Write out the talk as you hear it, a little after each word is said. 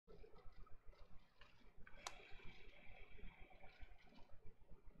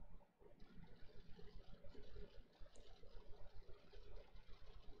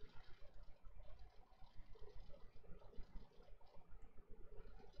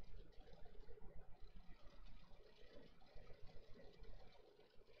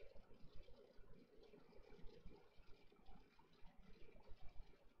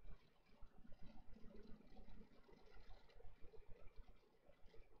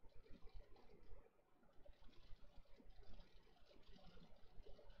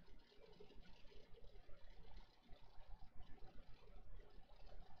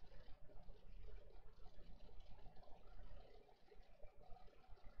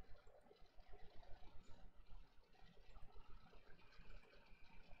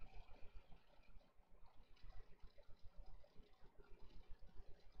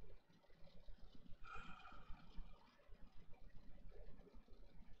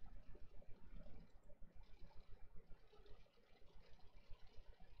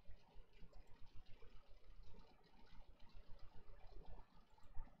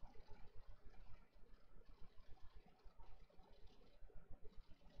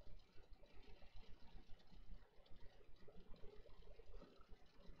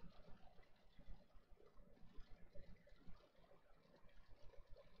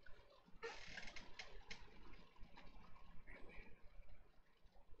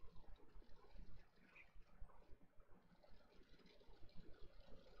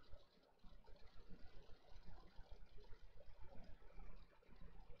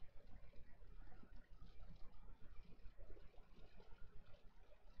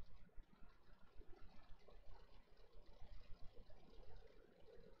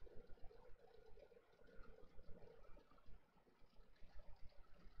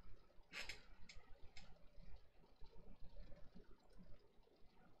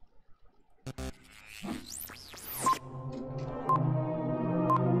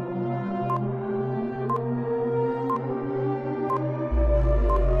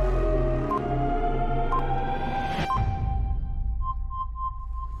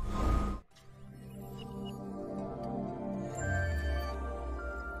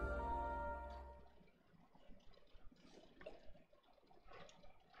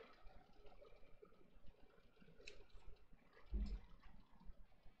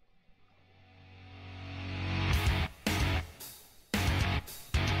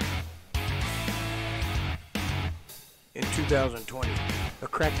In 2020, a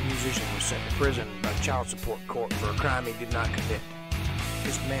crack musician was sent to prison by child support court for a crime he did not commit.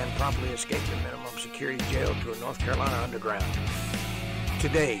 This man promptly escaped the minimum security jail to a North Carolina underground.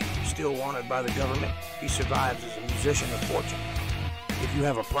 Today, still wanted by the government, he survives as a musician of fortune. If you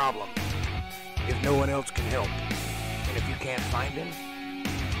have a problem, if no one else can help, and if you can't find him,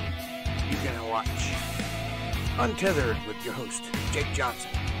 you can watch Untethered with your host, Jake Johnson.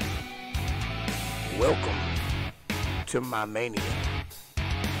 Welcome to my mania.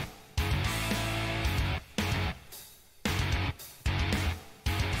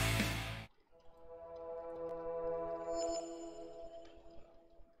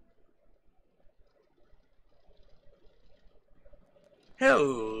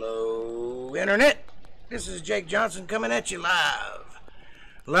 Hello, Internet. This is Jake Johnson coming at you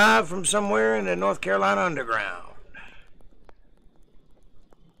live from somewhere in the North Carolina underground.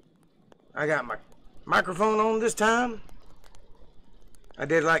 I got my microphone on this time. I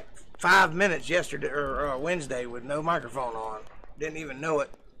did like 5 minutes yesterday or Wednesday with no microphone on. Didn't even know it.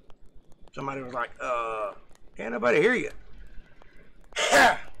 Somebody was like, can't nobody hear you.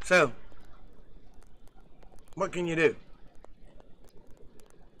 So, what can you do?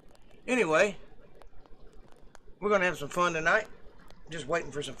 Anyway, we're going to have some fun tonight. Just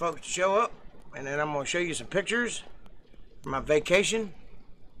waiting for some folks to show up. And then I'm going to show you some pictures from my vacation.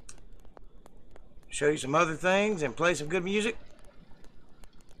 Show you some other things and play some good music.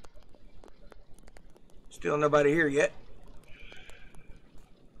 Still nobody here yet.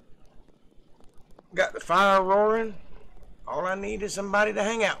 Got the fire roaring. All I need is somebody to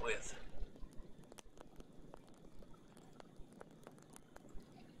hang out with.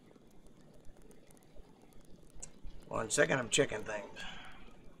 One second, I'm checking things.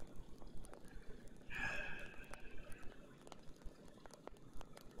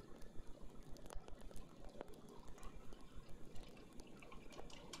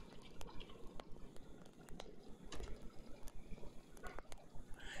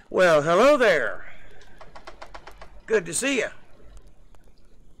 Well, hello there. Good to see you.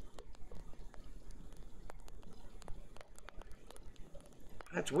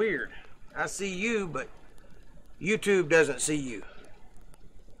 That's weird. I see you, but YouTube doesn't see you.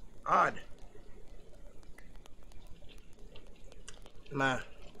 Odd. My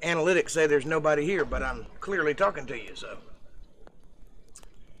analytics say there's nobody here, but I'm clearly talking to you, so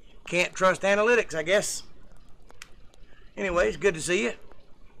can't trust analytics, I guess. Anyways, good to see you.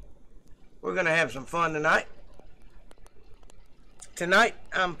 We're gonna have some fun tonight. Tonight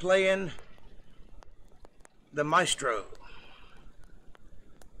I'm playing the Maestro.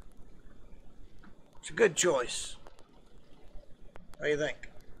 It's a good choice. What do you think?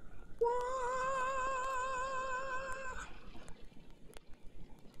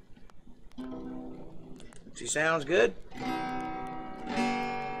 She sounds good.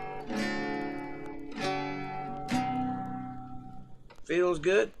 Feels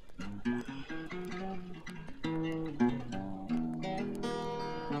good.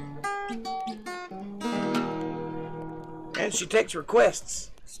 And she takes requests.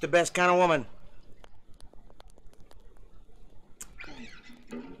 It's the best kind of woman.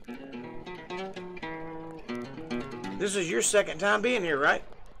 This is your second time being here, right?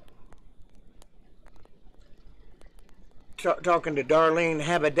 Talking to Darlene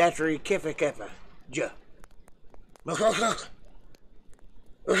Haberdashery Keffa.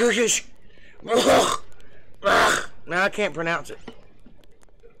 No, I can't pronounce it.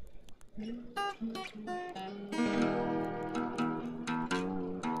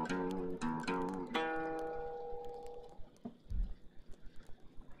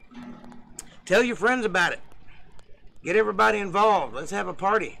 Tell your friends about it. Get everybody involved. Let's have a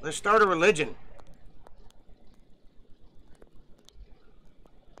party. Let's start a religion.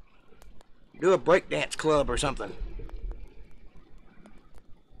 Do a breakdance club or something.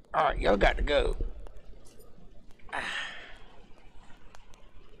 Alright, y'all got to go.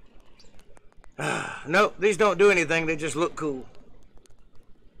 No, these don't do anything. They just look cool.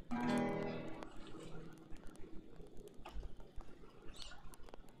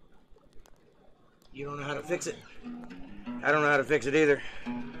 You don't know how to fix it? I don't know how to fix it either.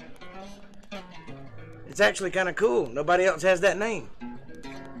 It's actually kind of cool. Nobody else has that name.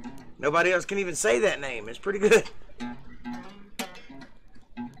 Nobody else can even say that name. It's pretty good. I'm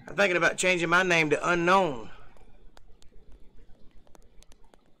thinking about changing my name to Unknown.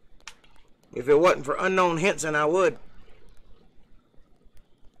 If it wasn't for Unknown Henson, I would.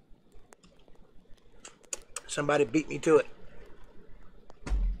 Somebody beat me to it.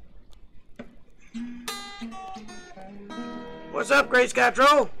 What's up, Great Sky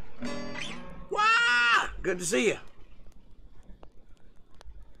Troll? Wow! Good to see you.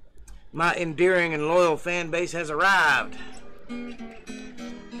 My endearing and loyal fan base has arrived.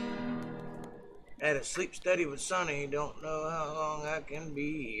 At a sleep study with Sonny. Don't know how long I can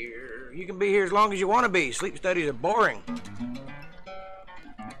be here. You can be here as long as you want to be. Sleep studies are boring.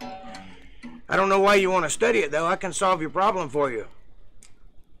 I don't know why you want to study it, though. I can solve your problem for you.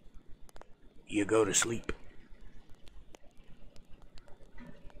 You go to sleep.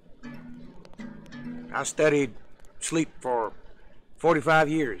 I studied sleep for 45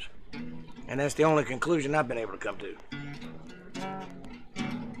 years, and that's the only conclusion I've been able to come to.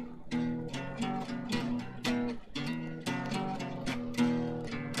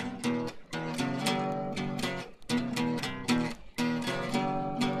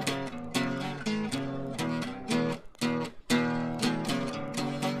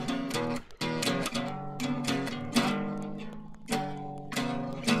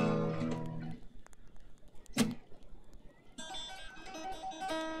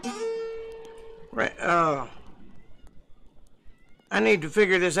 I need to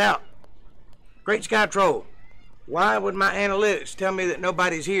figure this out. Great Sky Troll, why would my analytics tell me that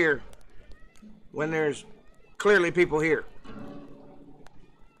nobody's here when there's clearly people here?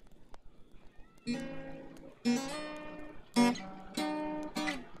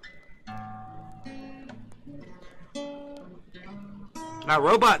 My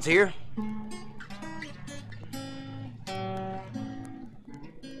robot's here.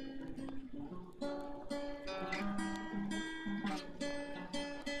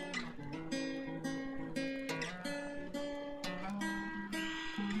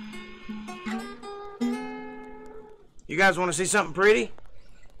 You guys want to see something pretty?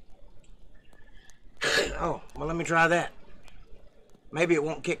 Oh, well, let me try that. Maybe it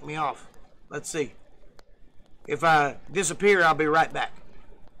won't kick me off. Let's see. If I disappear, I'll be right back.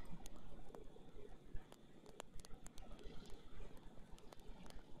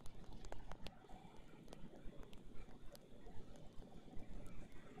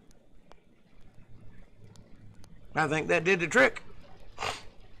 I think that did the trick.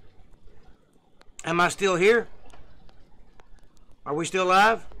 Am I still here? Are we still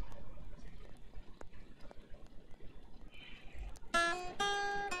live?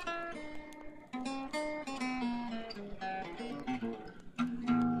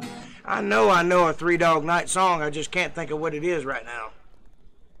 I know a Three Dog Night song. I just can't think of what it is right now.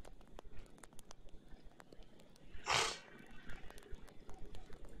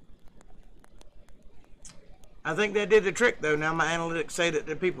 I think that did the trick, though. Now my analytics say that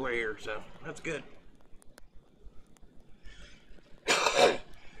the people are here, so that's good.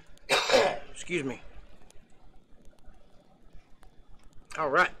 Excuse me. All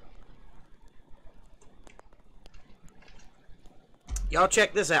right. Y'all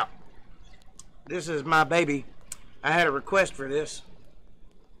check this out. This is my baby. I had a request for this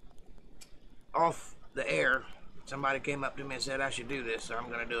off the air. Somebody came up to me and said I should do this, so I'm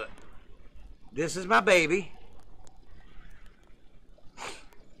going to do it. This is my baby.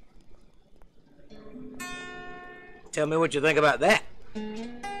 Tell me what you think about that.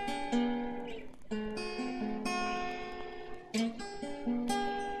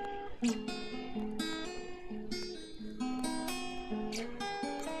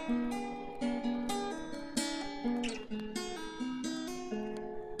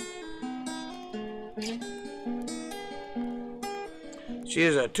 She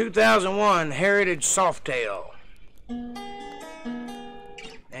is a 2001 Heritage Softail.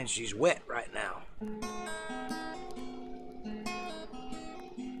 And she's wet right now.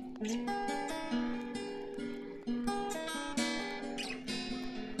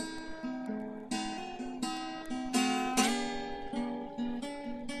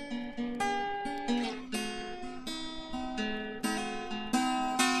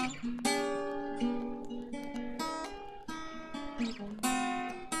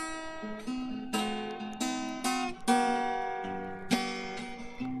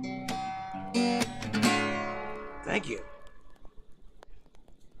 Thank you.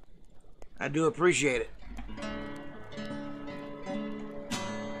 I do appreciate it.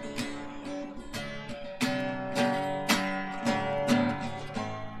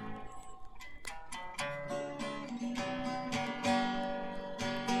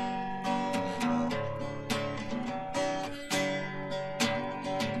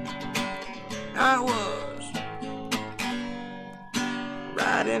 I was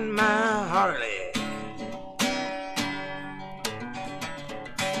riding my Harley.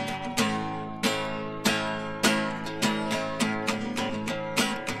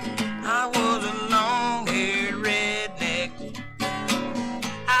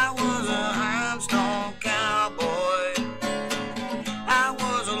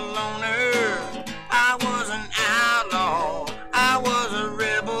 Loner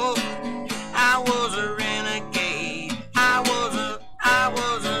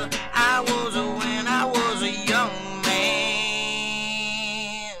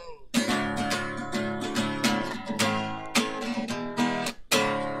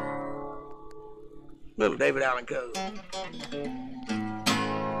Little David Allan Coe.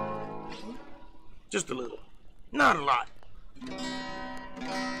 Just a little. Not a lot.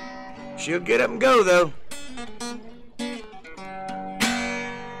 She'll get up and go, though.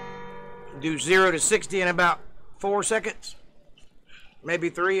 Do 0 to 60 in about 4 seconds.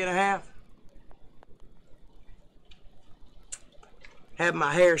 Maybe 3.5. Have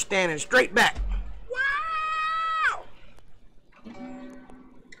my hair standing straight back. Wow!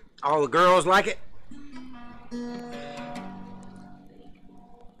 All the girls like it.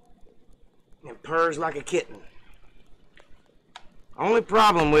 And purrs like a kitten. Only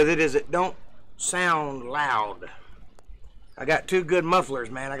problem with it is it don't sound loud. I got 2 good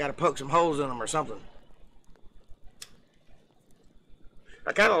mufflers, man. I got to poke some holes in them or something.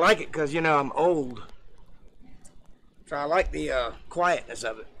 I kind of like it because, you know, I'm old. So I like the quietness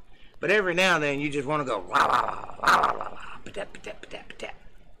of it. But every now and then you just want to go la la la la la la la, patat patat patat patat.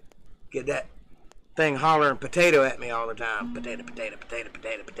 Get that thing hollering potato at me all the time. Potato, potato, potato,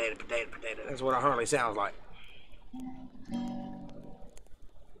 potato, potato, potato, potato. That's what a Harley sounds like.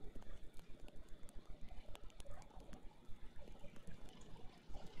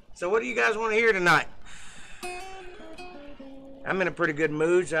 So what do you guys want to hear tonight? I'm in a pretty good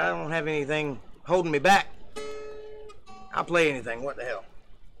mood, so I don't have anything holding me back. I'll play anything. What the hell?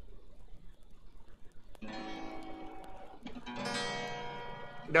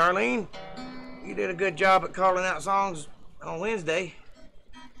 Darlene, you did a good job at calling out songs on Wednesday.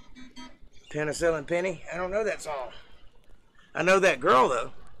 Penicillin Penny. I don't know that song. I know that girl,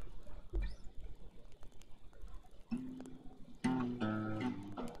 though.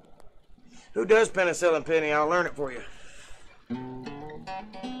 Who does Penicillin Penny? I'll learn it for you.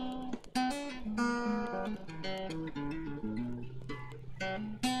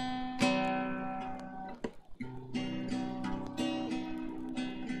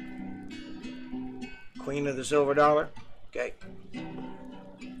 Queen of the Silver Dollar. Okay.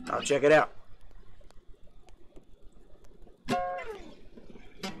 I'll check it out.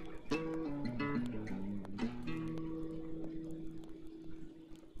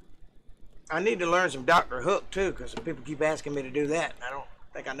 I need to learn some Dr. Hook too, because people keep asking me to do that. I don't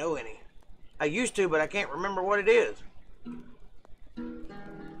think I know any. I used to, but I can't remember what it is.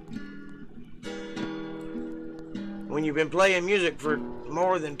 When you've been playing music for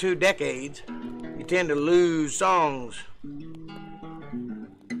more than 2 decades, you tend to lose songs.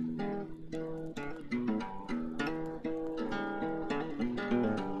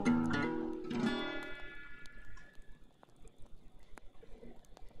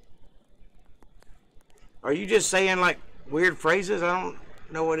 Are you just saying like weird phrases? I don't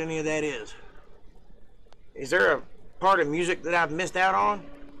know what any of that is. Is there a part of music that I've missed out on?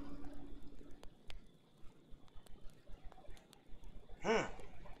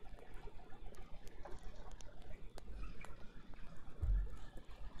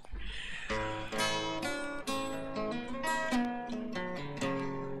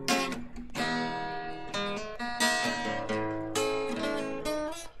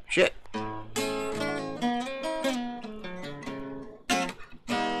 Shit.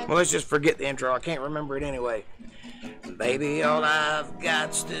 Well, let's just forget the intro. I can't remember it anyway. Baby, all I've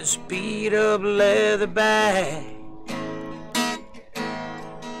got's this beat up leather bag,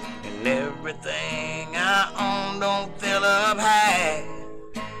 and everything I own don't fill up half.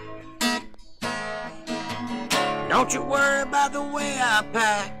 Don't you worry about the way I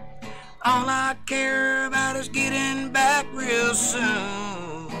pack. All I care about is getting back real soon.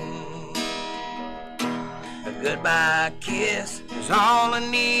 A goodbye kiss is all I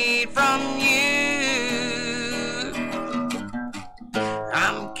need from you.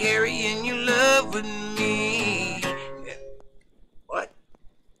 I'm carrying your love with me. What?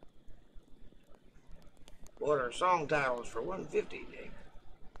 What are song titles for $150, Dave?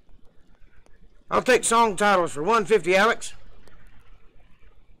 I'll take song titles for $150, Alex.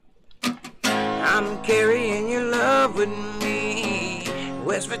 I'm carrying your love with me.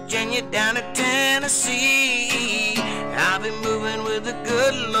 West Virginia down to Tennessee. I'll be moving with the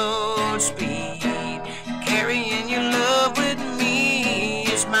good Lord's speed. Carrying your love with me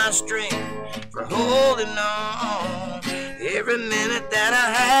is my strength for holding on. Every minute that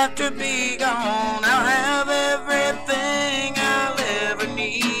I have to be gone, I'll have everything I'll ever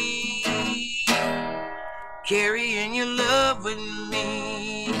need. Carrying your love with me.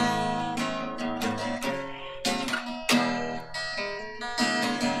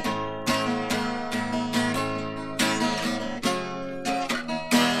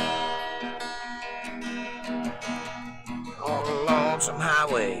 Some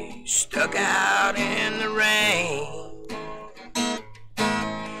highway stuck out in the rain.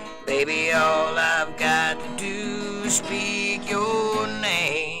 Baby, all I've got to do is speak your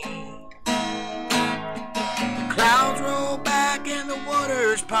name. The clouds roll back and the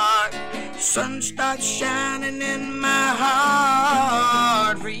waters part. The sun starts shining in my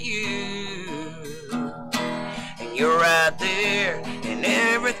heart for you. And you're right there in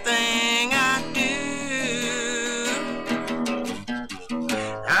everything I do.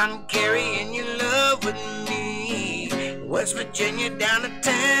 I'm carrying your love with me, West Virginia down to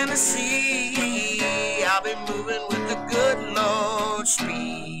Tennessee. I'll be moving with the good Lord's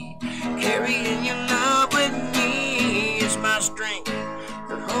speed. Carrying your love with me is my strength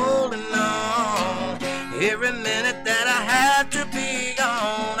for holding on. Every minute that I have to be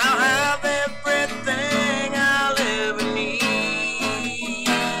gone, I'll have everything I'll ever need.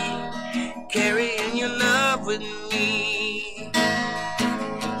 Carrying your love with me.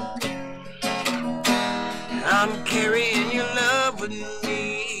 I'm carrying your love with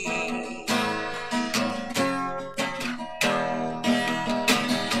me.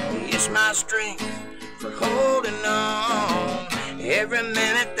 It's my strength for holding on. Every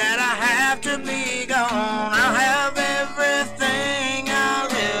minute that I have to be gone, I'll have everything I'll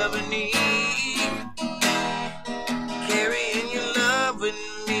ever need. Carrying your love with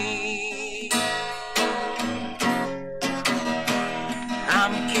me.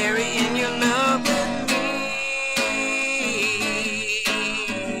 I'm carrying your love with me.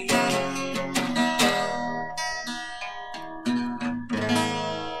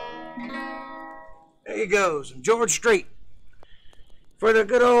 There you go, some George Strait for the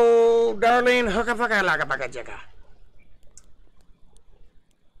good old darling hooka fucka laka baka jaka.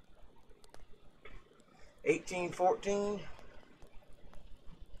 1814.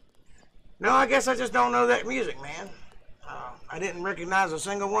 No, I guess I just don't know that music, man. I didn't recognize a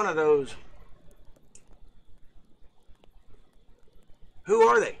single one of those. Who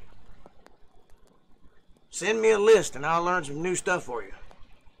are they? Send me a list and I'll learn some new stuff for you.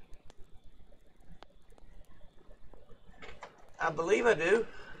 I believe I do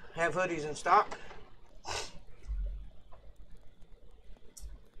have hoodies in stock.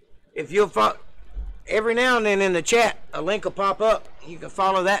 If you'll follow, every now and then in the chat, a link will pop up. You can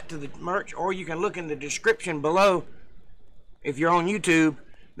follow that to the merch, or you can look in the description below. If you're on YouTube,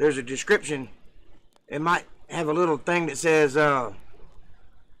 there's a description. It might have a little thing that says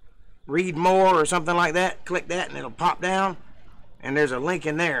read more or something like that. Click that and it'll pop down, and there's a link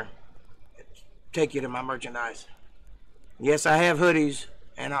in there. Take you to my merchandise. Yes, I have hoodies,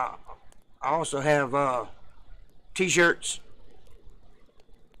 and I also have t-shirts,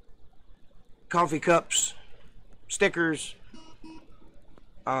 coffee cups, stickers.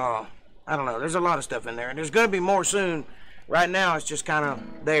 I don't know. There's a lot of stuff in there, and there's going to be more soon. Right now, it's just kind of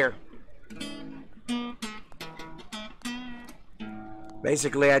there.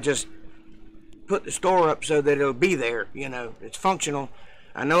 Basically, I just put the store up so that it'll be there. You know, it's functional.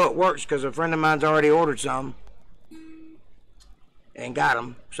 I know it works because a friend of mine's already ordered some and got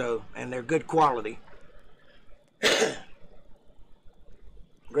them, so, and they're good quality.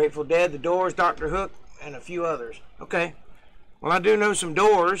 Grateful Dead, the Dorrs, Dr. Hook, and a few others. Okay, well, I do know some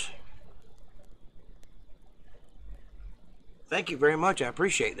Dorrs. Thank you very much, I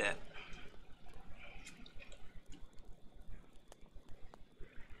appreciate that.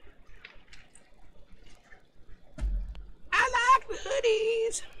 I like the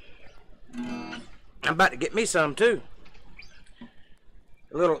hoodies. I'm about to get me some too.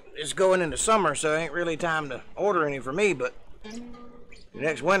 It's going into summer, so ain't really time to order any for me, but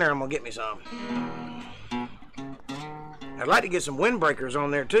next winter I'm gonna get me some. I'd like to get some windbreakers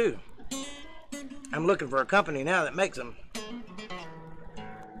on there too. I'm looking for a company now that makes them.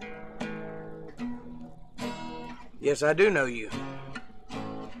 Yes, I do know you.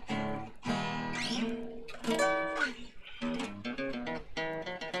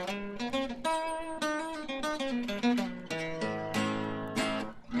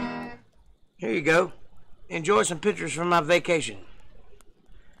 Here you go. Enjoy some pictures from my vacation.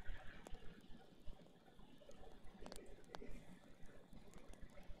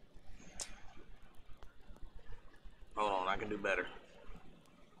 Hold on, I can do better.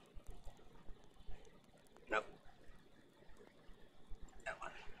 Nope. That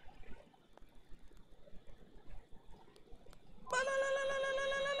one.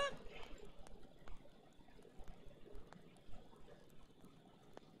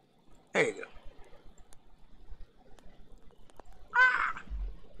 There you go.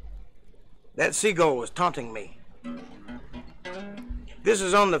 That seagull was taunting me. This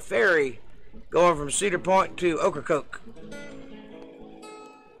is on the ferry going from Cedar Point to Ocracoke.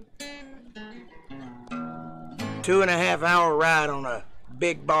 2.5 hour ride on a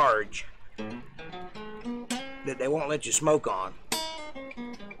big barge that they won't let you smoke on.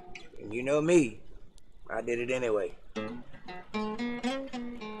 And you know me, I did it anyway.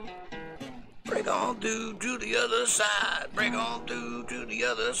 Break on through to the other side. Break on through to the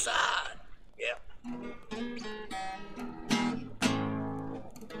other side. Yeah.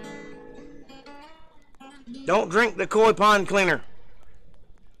 Don't drink the koi pond cleaner.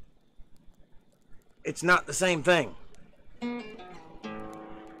 It's not the same thing.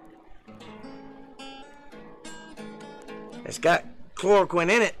 It's got chloroquine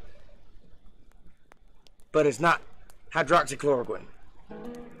in it, but it's not hydroxychloroquine.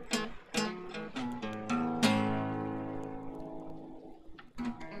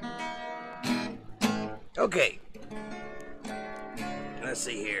 Okay. Let's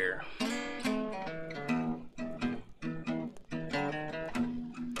see here.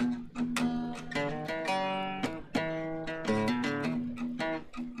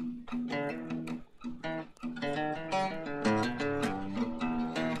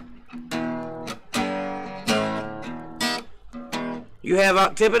 You have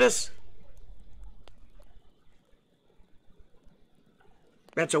octipitous?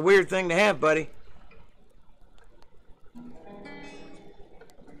 That's a weird thing to have, buddy.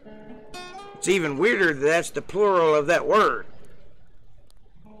 It's even weirder that that's the plural of that word.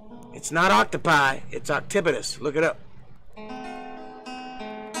 It's not octopi, it's octipitous. Look it up.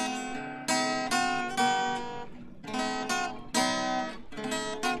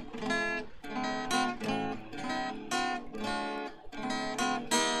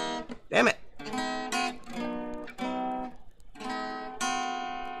 Damn it.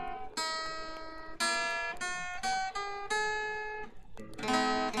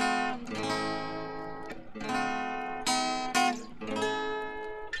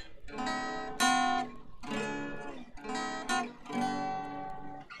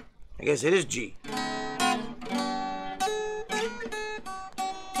 I guess it is G.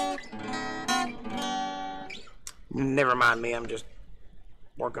 Never mind me, I'm just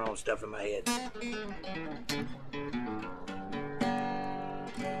working on stuff in my head.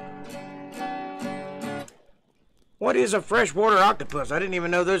 What is a freshwater octopus? I didn't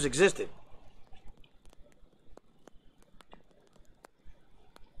even know those existed.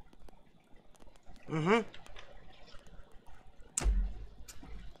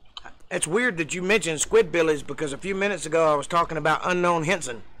 It's weird that you mentioned squidbillies because a few minutes ago I was talking about unknown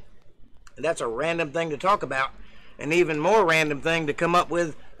Henson. And that's a random thing to talk about. An even more random thing to come up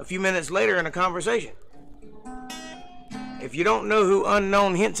with a few minutes later in a conversation. If you don't know who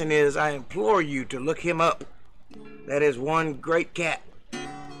Unknown Henson is, I implore you to look him up. That is one great cat.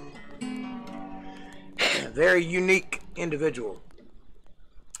 Very unique individual.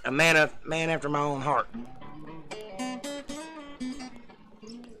 A man after my own heart.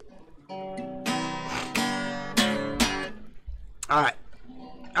 Alright.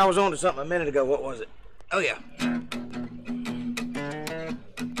 I was on to something a minute ago. What was it? Oh, yeah.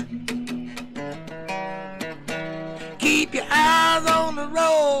 Keep your eyes on the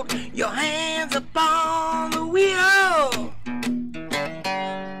road, your hands upon the wheel.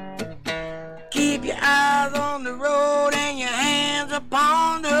 Keep your eyes on the road and your hands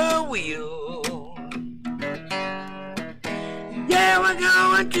upon the wheel. Yeah, we're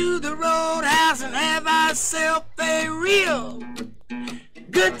going to the roadhouse and have ourselves a real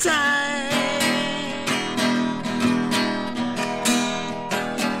good time.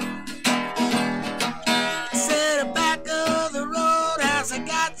 Said back of the roadhouse, I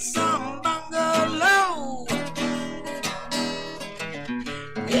got some bungalow.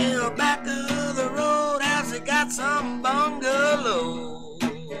 Yeah, back of the roadhouse, I got some bungalows.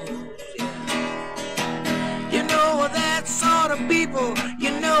 You know that sort of people,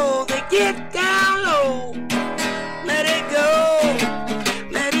 you know they get down low. Let it go.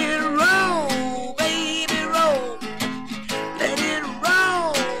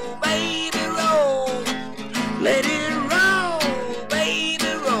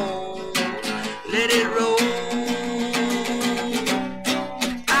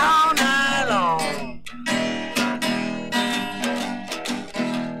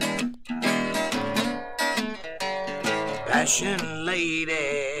 Passion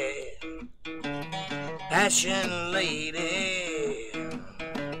lady, passion lady,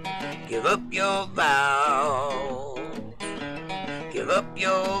 give up your vows, give up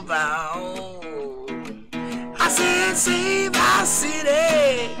your vows. I said save our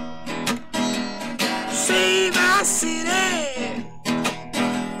city, save our city,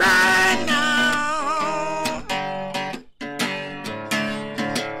 right now.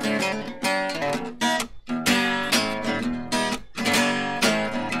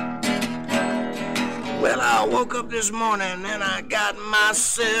 I woke up this morning and I got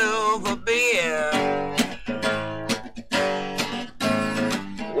myself a beer.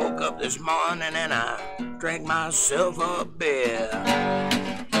 Woke up this morning and I drank myself a beer.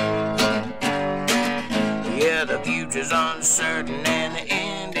 Yeah, the future's uncertain and the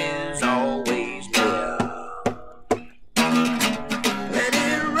end is always near. Let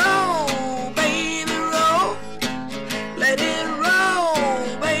it roll, baby, roll. Let it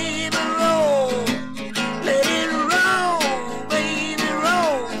roll, baby, roll. Let it roll, baby,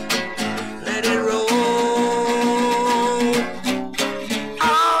 roll. Let it roll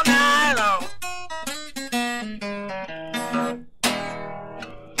all night long.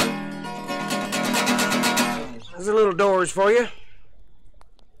 There's a little Dorrs for you.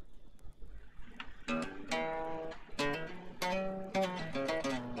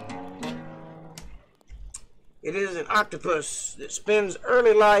 It is an octopus that spends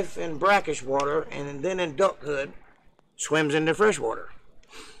early life in brackish water and then in adulthood swims into fresh water.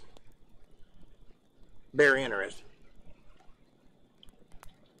 Very interesting.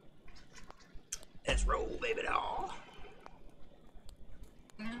 Let's roll, baby doll.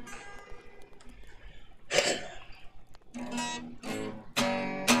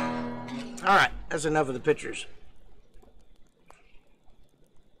 All right, that's enough of the pictures.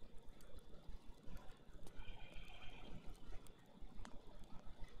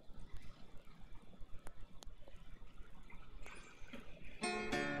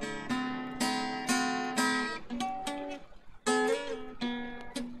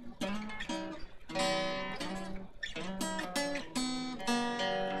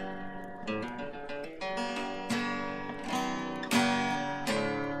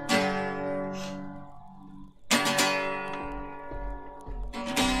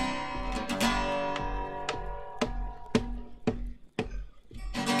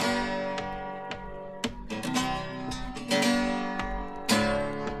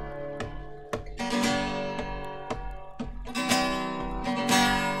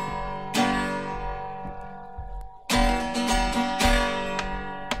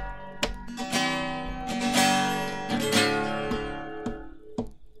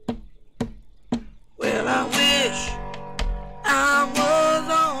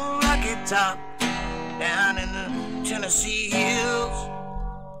 Top down in the Tennessee hills.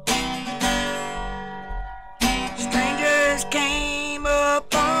 Strangers came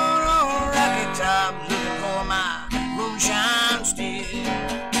up on a rocky top looking for my moonshine still.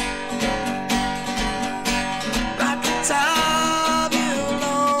 Rocky top, you'll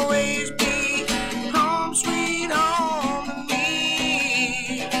always be home sweet home to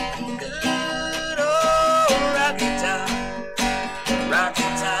me. Good old Rocky Top, Rocky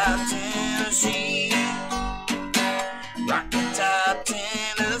Top, Tennessee. Rocky Top,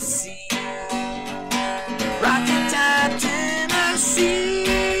 Tennessee. Rocky Top, Tennessee.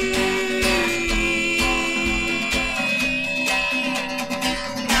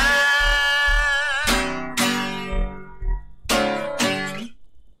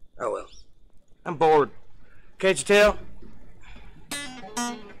 Oh well, I'm bored. Can't you tell?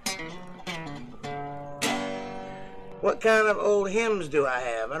 What kind of old hymns do I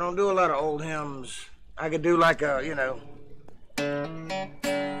have? I don't do a lot of old hymns. I could do like a, you know.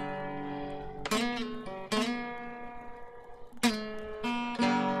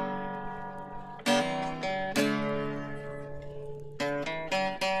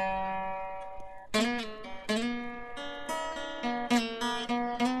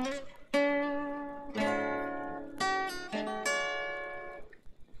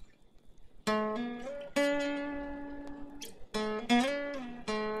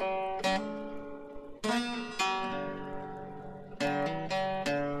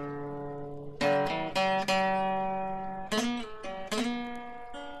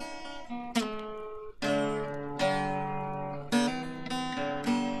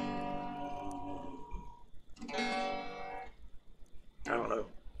 I don't know.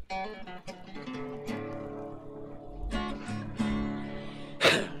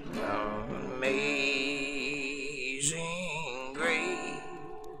 Amazing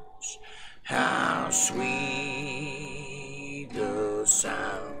grace, how sweet the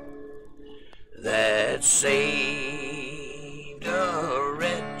sound that saved a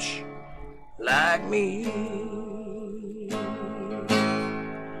wretch like me.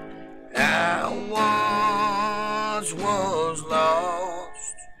 I once was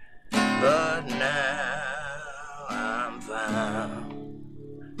lost, but now I'm found.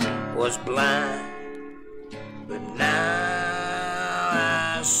 Was blind, but now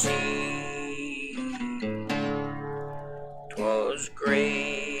I see. 'Twas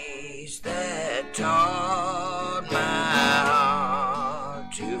grace that taught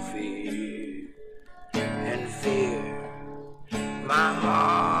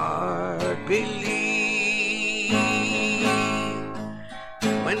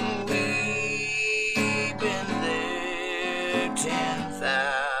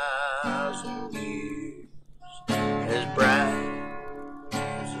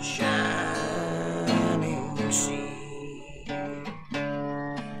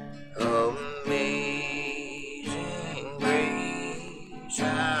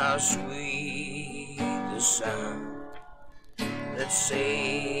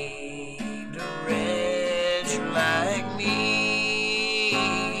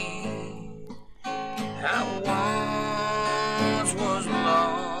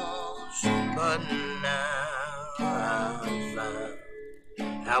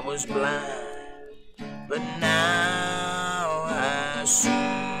was blind, but now I see.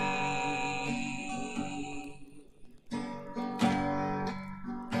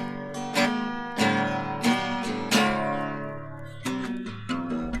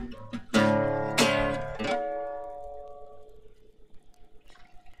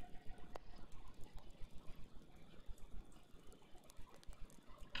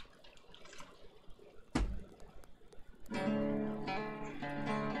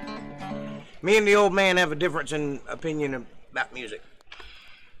 Me and the old man have a difference in opinion about music.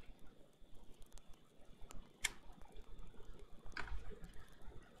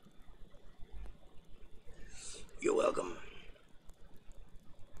 You're welcome.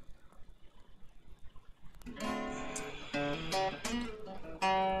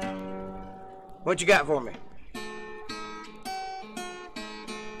 What you got for me?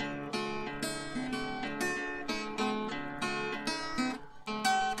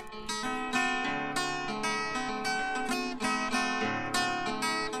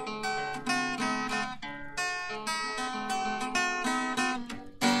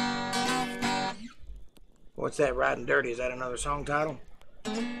 What's that, Riding Dirty? Is that another song title?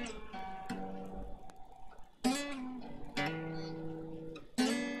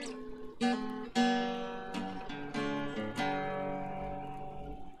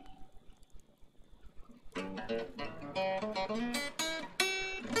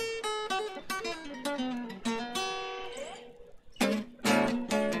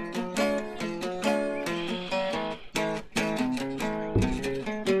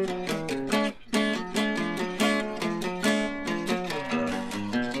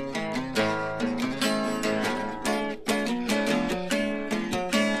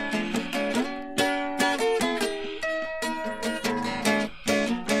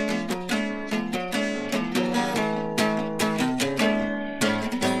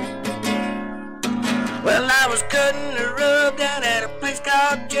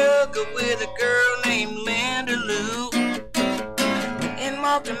 With a girl named Linda Lou. In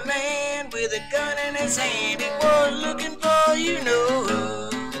walked a man with a gun in his hand. He was looking for you know who.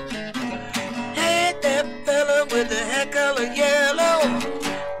 Hey, that fella with the hair color yellow,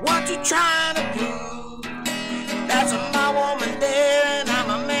 what you trying to prove? That's my woman there, and I'm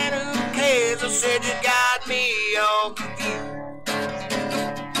a man who cares. I said you got me all confused.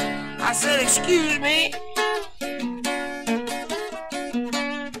 I said, excuse me.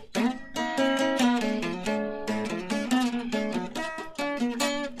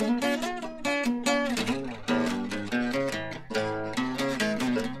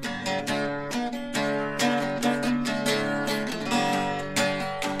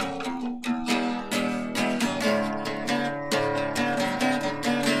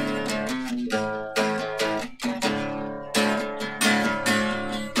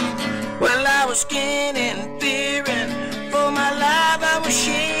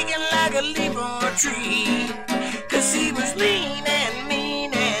 Tree, 'cause he was lean and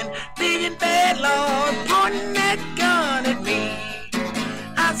mean and big and bad, Lord, pointing that gun at me.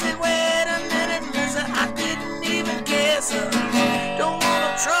 I said, wait a minute, mister, I didn't even guess. Don't want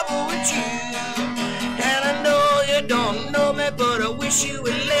no trouble with you, and I know you don't know me, but I wish you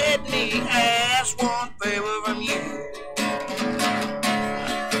would let me ask one favor from you.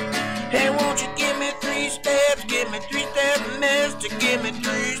 Hey, won't you give me 3 steps, give me 3 steps, mister, give me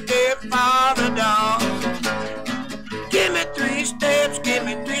 3 steps, Father dog. Give me 3 steps,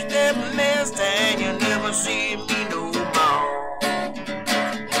 mister, and you'll never see me no more.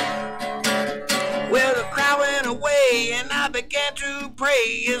 Well, the crowd went away, and I began to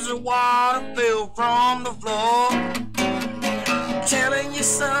pray as the water fell from the floor. Telling your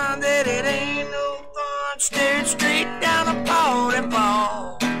son that it ain't no fun, stared straight down a party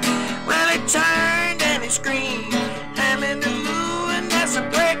ball. Well, he turned and he screamed, I'm in the loo, and that's a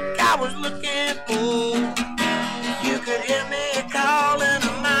break I was looking for. You could hear me calling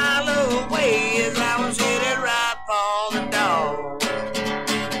a mile away as I was headed right for the door.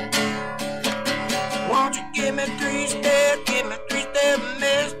 Won't you give me 3 steps,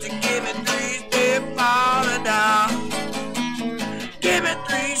 mister, give me 3 steps for the door. Give me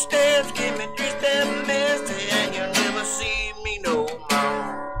 3 steps, mister, and you'll never see me no more.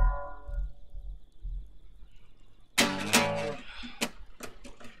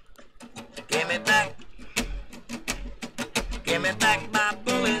 Give me back my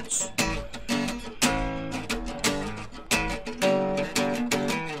bullets.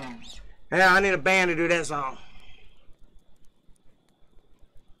 Yeah, I need a band to do that song.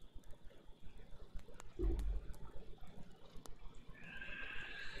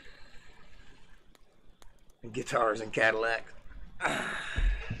 And guitars and Cadillac.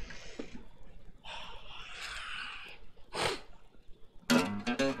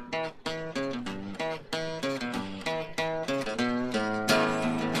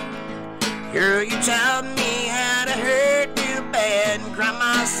 taught me how to hurt real bad and cry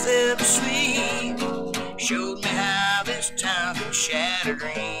myself to sleep. Showed me how this town can shatter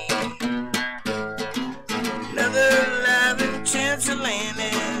dreams. Another life in Pennsylvania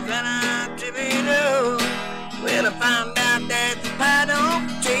is right out to be known. Well, I found out that the pie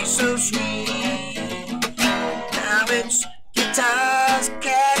don't taste so sweet. Now it's guitars,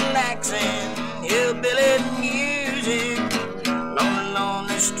 Cadillacs, and hillbilly music. Lonely,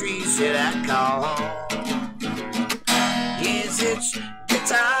 lonely streets that I call home. Yes, it's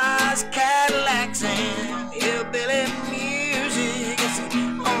guitars, Cadillacs, and hillbilly music. It's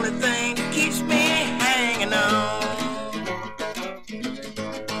the only thing that keeps me hanging on.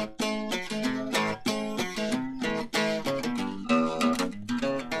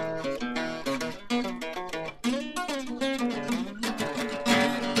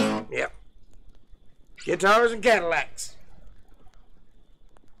 Yep. Guitars and Cadillacs.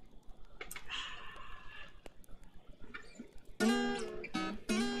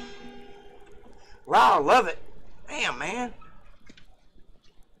 Wow, I love it. Damn, man.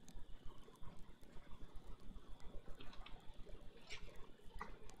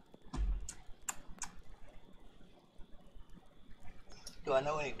 Do I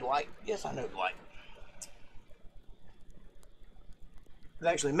know any Dwight? Yes, I know Dwight. I've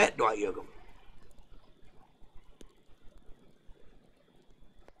actually met Dwight Yoakam.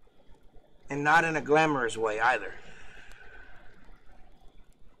 And not in a glamorous way either.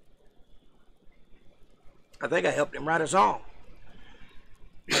 I think I helped him write a song.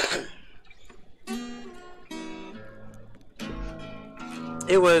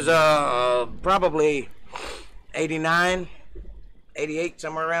 It was probably 89, 88,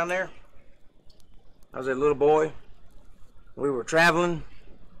 somewhere around there. I was a little boy. We were traveling.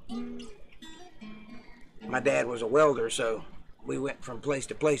 My dad was a welder, so we went from place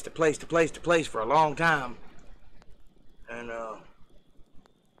to place to place to place to place for a long time. And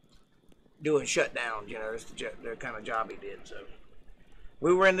doing shutdowns, you know, that's the kind of job he did. So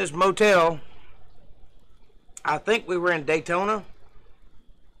we were in this motel. I think we were in Daytona,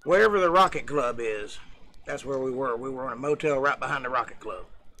 wherever the Rocket Club is. That's where we were. We were in a motel right behind the Rocket Club.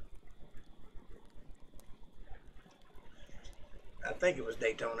 I think it was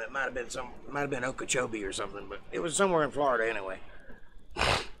Daytona. It might have been Okeechobee or something, but it was somewhere in Florida anyway.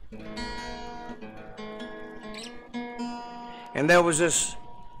 And there was this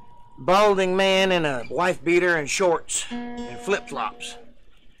balding man in a wife beater and shorts and flip-flops,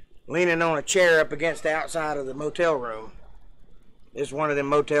 leaning on a chair up against the outside of the motel room. This is one of them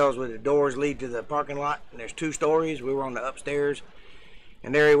motels where the doors lead to the parking lot, and there's 2 stories. We were on the upstairs,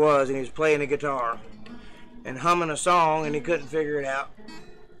 and there he was, and he was playing the guitar and humming a song, and he couldn't figure it out.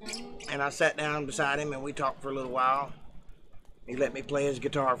 And I sat down beside him, and we talked for a little while. He let me play his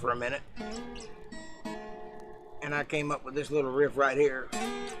guitar for a minute, and I came up with this little riff right here.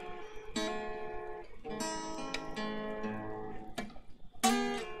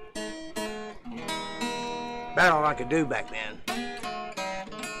 About all I could do back then.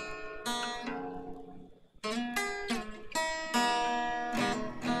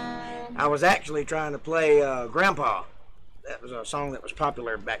 I was actually trying to play Grandpa. That was a song that was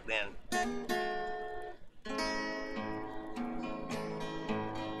popular back then.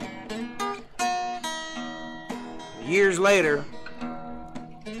 Years later,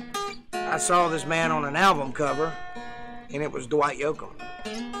 I saw this man on an album cover, and it was Dwight Yoakam.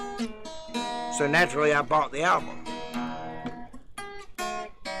 So naturally, I bought the album.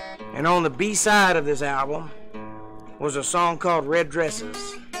 And on the B-side of this album was a song called Red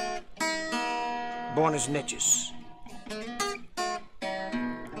Dresses, Buenas Noches.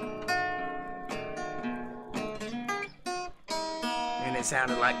 And it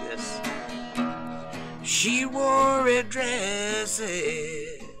sounded like this. She wore red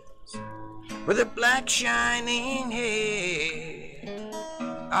dresses with her black shining hair.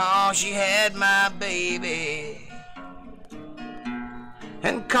 Oh, she had my baby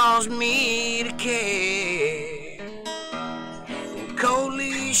and caused me to care. And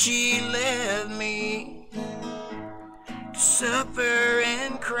coldly she left me to suffer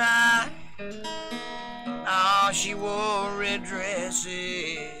and cry. Oh, she wore red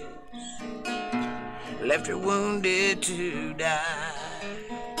dresses, left her wounded to die.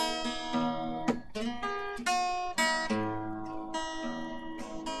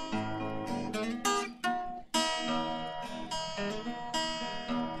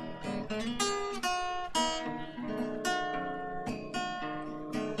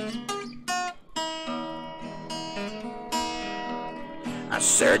 I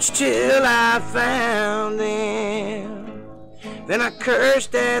searched till I found them, then I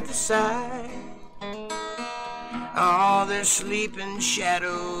cursed at the sight. all their sleeping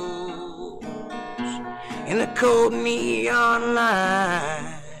shadows in the cold neon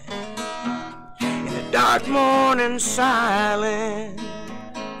light, in the dark morning silence.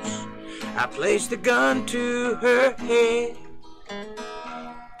 I placed the gun to her head.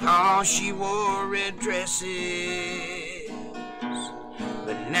 Oh, she wore red dresses,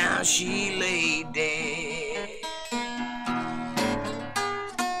 but now she lay dead.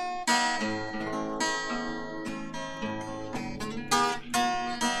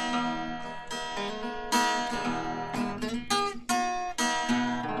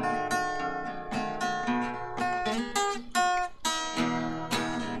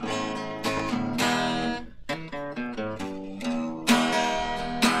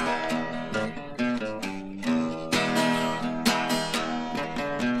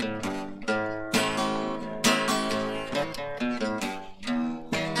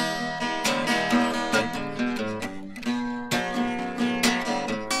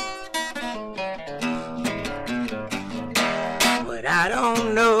 I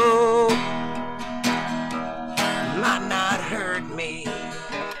don't know, might not hurt me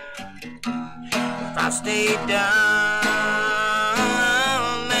if I stay dumb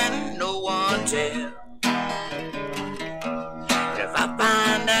and no one tell. If I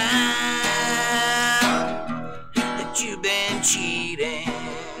find out that you've been cheating,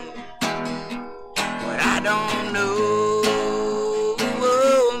 what I don't know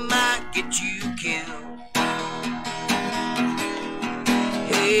might get you killed.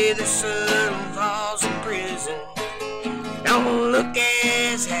 The sun falls in prison, don't look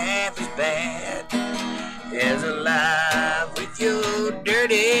as half as bad as alive with your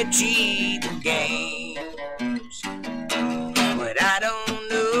dirty cheating games. But I don't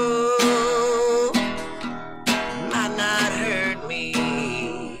know, might not hurt me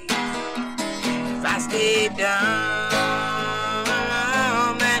if I stay dumb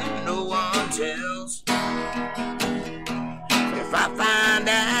and no one tells. If I find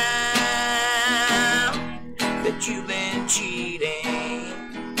out that you've been cheating,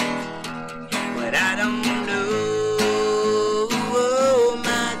 but I don't know,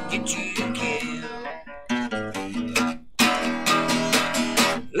 might get you killed.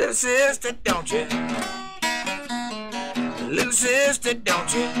 Little sister, don't you? Little sister,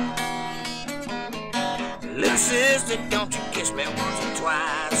 don't you? Little sister, don't you kiss me once or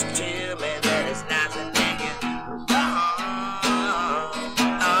twice? Tell me that it's nice and then you're wrong.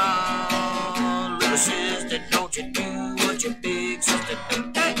 Little sister, don't you do what your big sister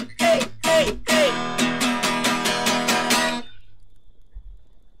do? Hey, hey, hey, hey.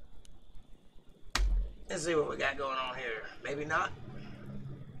 Let's see what we got going on here. Maybe not.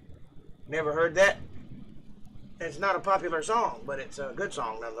 Never heard that. It's not a popular song, but it's a good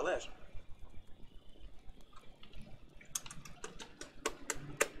song nonetheless.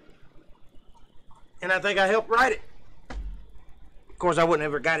 And I think I helped write it. Of course, I wouldn't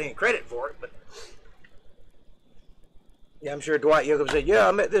ever got any credit for it, but yeah, I'm sure Dwight Yoakam said, yeah,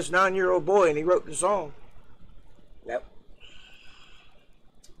 I met this 9-year-old boy and he wrote the song. Yep.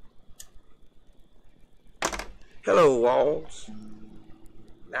 Hello, Walls.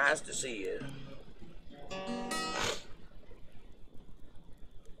 Nice to see you.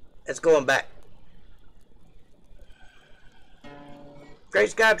 It's going back. Great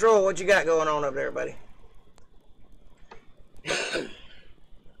Sky Troll, what you got going on up there, buddy?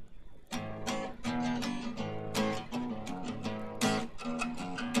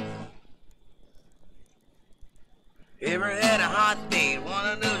 Ever had a hot date? One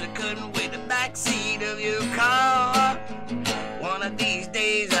of those that couldn't wait the backseat of your car. One of these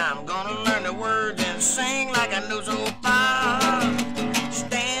days I'm gonna learn the words and sing like I know so far.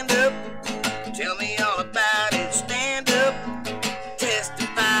 Stand up, tell me all about it. Stand up,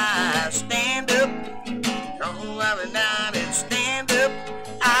 testify. Stand up, come around down and stand up,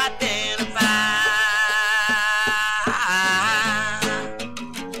 identify.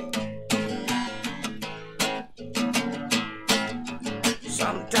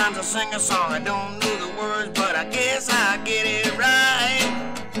 Sometimes I sing a song, I don't know the words, but I guess I get it right.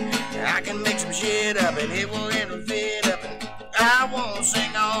 I can make some shit up and it will end up fit up, and I won't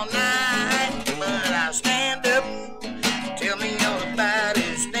sing all night, but I'll stand up, tell me all about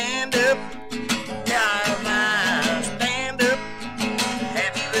it. Stand up, yeah, stand up.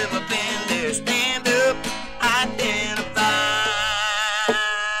 Have you ever been there? Stand up, identify.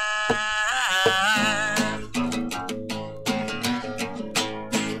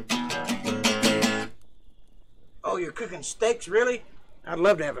 Oh, you're cooking steaks, really? I'd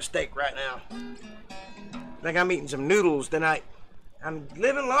love to have a steak right now. I think I'm eating some noodles tonight. I'm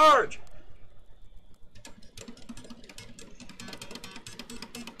living large.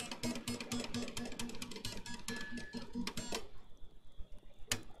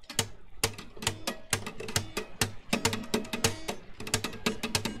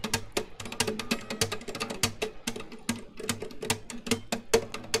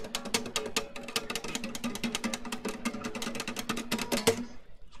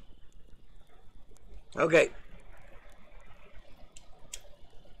 Okay.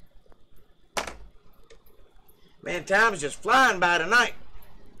 Man, time's just flying by tonight.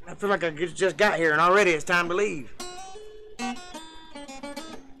 I feel like I just got here and already it's time to leave.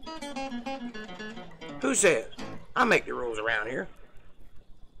 Who says? I make the rules around here.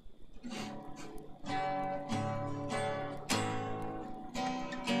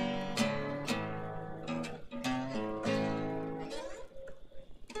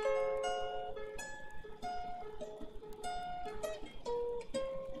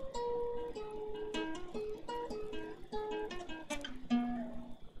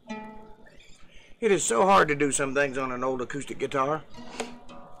 It is so hard to do some things on an old acoustic guitar.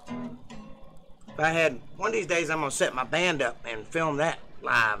 If I had one of these days, I'm gonna set my band up and film that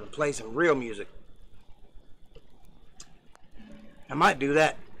live and play some real music. I might do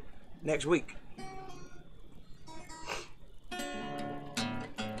that next week.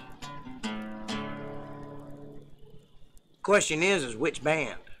 Question is which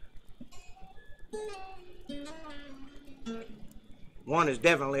band? One is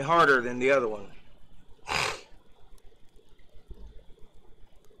definitely harder than the other one.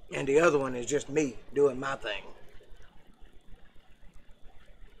 And the other one is just me doing my thing.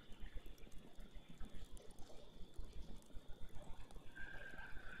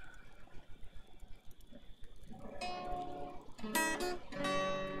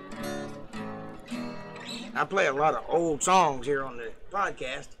 I play a lot of old songs here on the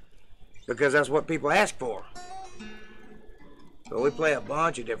podcast because that's what people ask for. So we play a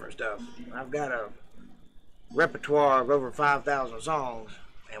bunch of different stuff. I've got a repertoire of over 5,000 songs,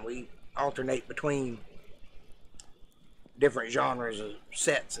 and we alternate between different genres of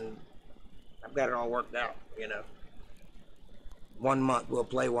sets, and I've got it all worked out, you know. One month we'll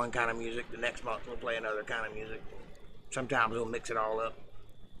play one kind of music, the next month we'll play another kind of music. Sometimes we'll mix it all up.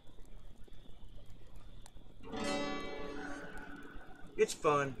 It's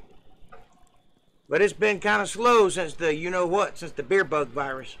fun. But it's been kind of slow since the, you know what, since the beer bug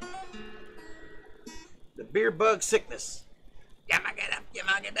virus. The beer bug sickness. You might get up, you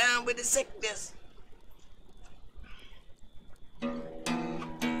might get down with the sickness.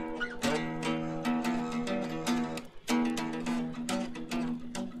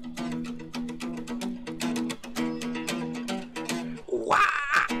 Wow.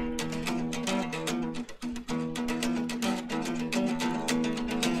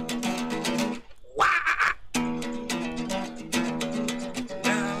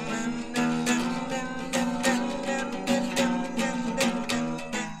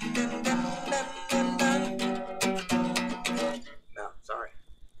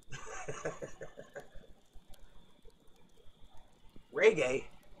 Reggae.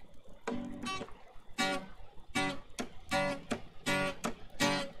 I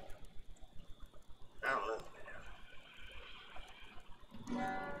don't know.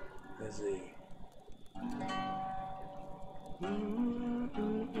 Let's see.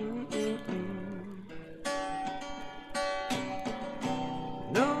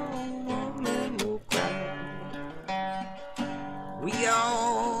 No woman will cry. We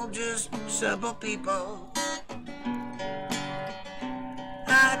all just simple people.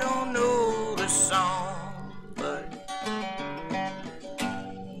 I don't know the song, but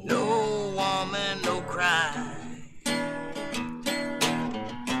no woman, no cry.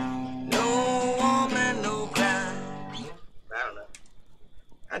 No woman, no cry. I don't know.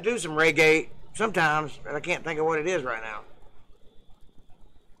 I do some reggae sometimes, but I can't think of what it is right now.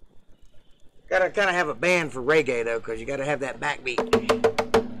 Gotta kind of have a band for reggae though, because you gotta have that backbeat.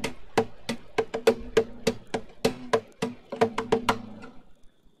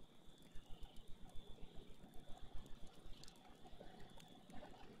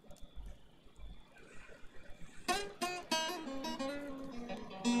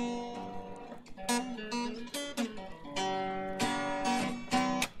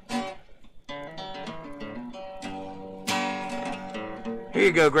 Here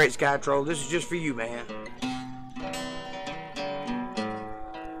you go, Great Sky Troll. This is just for you, man.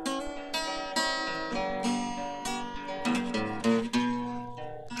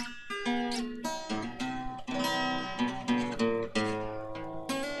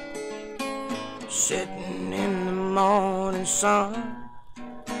 Sitting in the morning sun,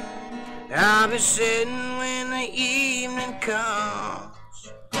 I'll be sitting when the evening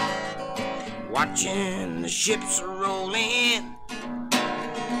comes, watching the ships roll in.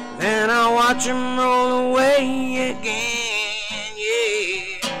 Then I watch them roll away again,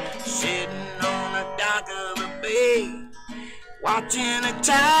 yeah. Sitting on the dock of the bay, watching the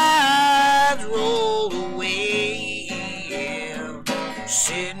tides roll away, yeah.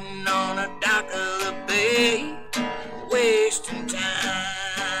 Sitting on the dock of the bay. bay, wasting time.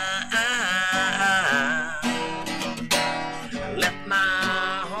 I left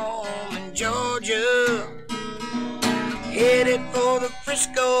my home in Georgia, headed for the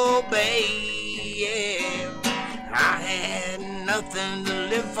Frisco Bay. Yeah, I had nothing to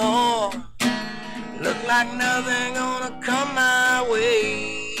live for. Looked like nothing gonna come my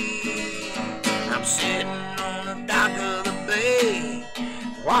way. I'm sitting on the dock of the bay,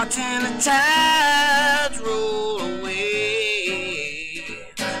 watching the tides roll away.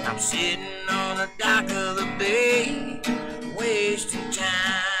 I'm sitting on the dock of the bay, wasting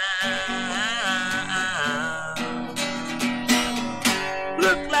time.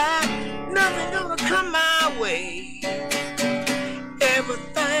 Look like nothing gonna come my way.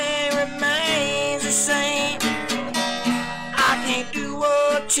 Everything remains the same. I can't do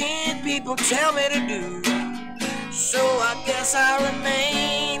what 10 people tell me to do, so I guess I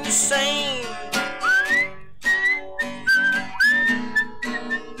remain the same.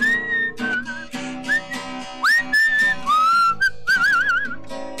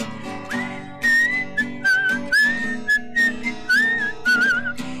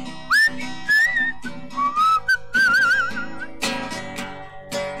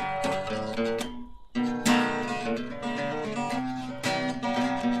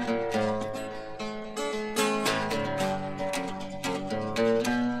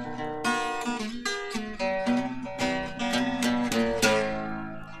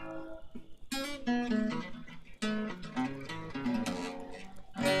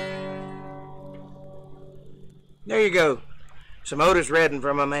 There you go. Some Otis Redding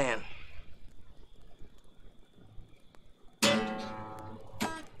from a man.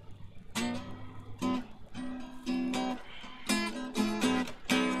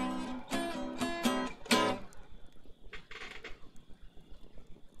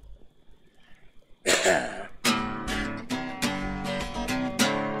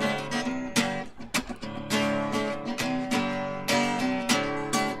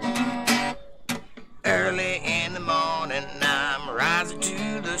 Early in the morning, I'm rising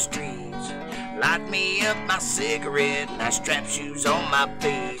to the streets. Light me up my cigarette and I strap shoes on my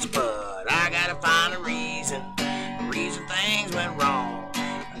face. But I gotta find a reason things went wrong.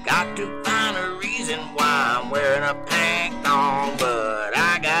 I got to find a reason why I'm wearing a pant thong. But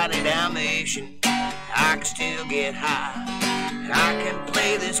I got a Dalmatian, I can still get high. I can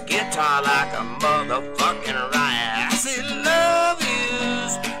play this guitar like a motherfucking riot. I said love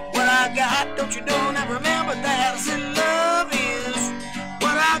is what I got, don't you know, never remember that. I said love is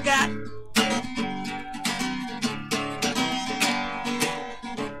what I got.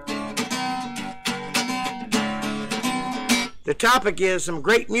 The topic is some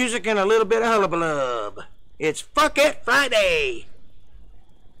great music and a little bit of hullabaloo. It's Phukett Friday.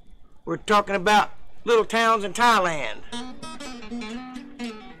 We're talking about little towns in Thailand.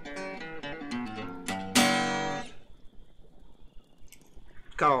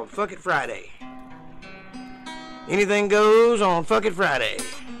 It's called Phukett Friday. Anything goes on Phukett Friday.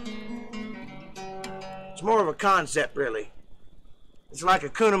 It's more of a concept, really. It's like a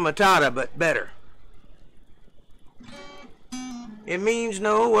Hakuna Matata, but better. It means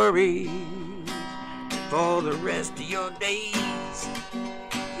no worries for the rest of your days.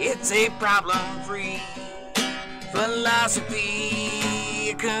 It's a problem-free philosophy.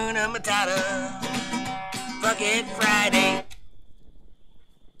 Hakuna Matata, Phukett Friday.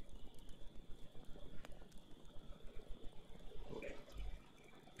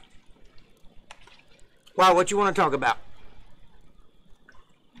 Wow, what you want to talk about?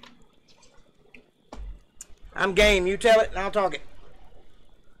 I'm game. You tell it and I'll talk it.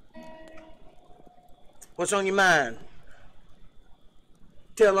 What's on your mind?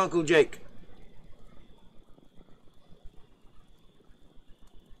 Tell Uncle Jake.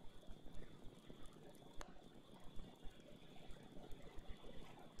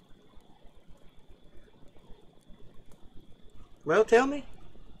 Well, tell me.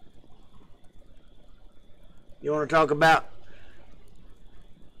 You want to talk about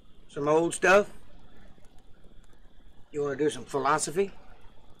some old stuff? You want to do some philosophy?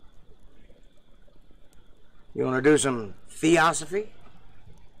 You want to do some theosophy?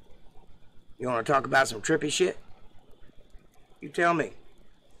 You want to talk about some trippy shit? You tell me.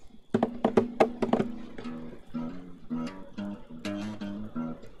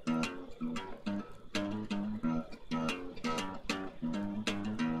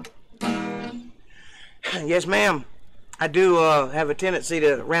 Yes, ma'am. I do have a tendency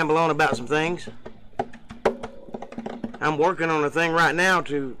to ramble on about some things. I'm working on a thing right now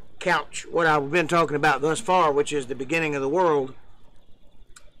to couch what I've been talking about thus far, which is the beginning of the world.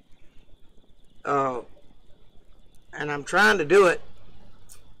 And I'm trying to do it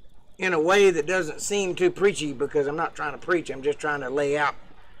in a way that doesn't seem too preachy, because I'm not trying to preach. I'm just trying to lay out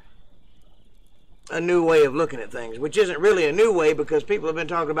a new way of looking at things, which isn't really a new way because people have been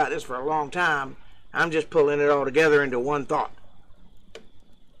talking about this for a long time. I'm just pulling it all together into one thought.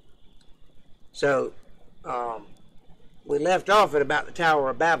 So, we left off at about the Tower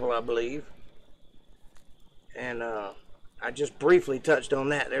of Babel, I believe. And I just briefly touched on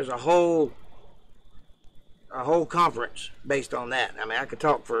that. There's a whole conference based on that. I mean, I could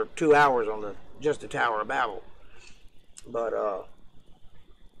talk for 2 hours on just the Tower of Babel. But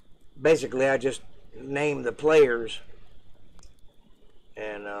basically, I just named the players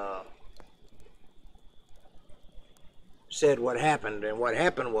and said what happened. And what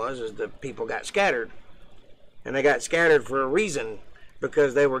happened is the people got scattered. And they got scattered for a reason,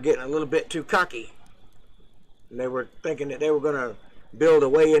 because they were getting a little bit too cocky. And they were thinking that they were going to build a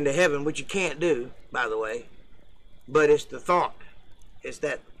way into heaven, which you can't do, by the way. But it's the thought. It's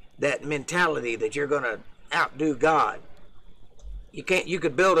that mentality that you're going to outdo God. You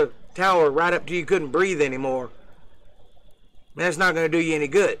could build a tower right up to you couldn't breathe anymore. That's not going to do you any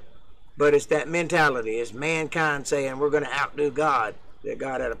good. But it's that mentality. It's mankind saying we're going to outdo God that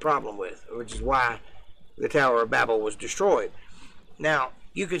God had a problem with, which is why the Tower of Babel was destroyed. Now,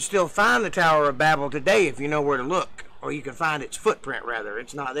 you can still find the Tower of Babel today if you know where to look, or you can find its footprint, rather.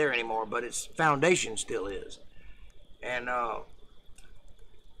 It's not there anymore, but its foundation still is. And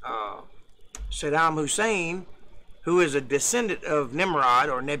Saddam Hussein, who is a descendant of Nimrod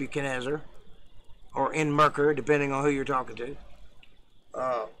or Nebuchadnezzar or Enmerker, depending on who you're talking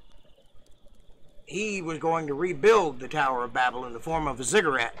to, he was going to rebuild the Tower of Babel in the form of a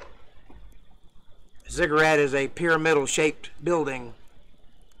ziggurat. A ziggurat is a pyramidal shaped building,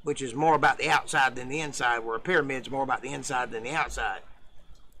 which is more about the outside than the inside, where a pyramid's more about the inside than the outside.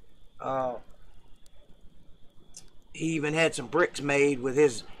 He even had some bricks made with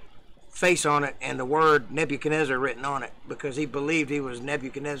his face on it and the word Nebuchadnezzar written on it, because he believed he was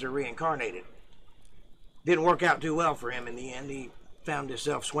Nebuchadnezzar reincarnated. Didn't work out too well for him in the end. He found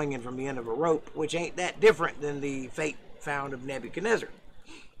himself swinging from the end of a rope, which ain't that different than the fate found of Nebuchadnezzar.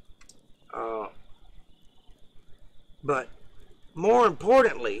 But more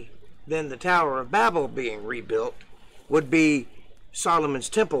importantly than the Tower of Babel being rebuilt would be Solomon's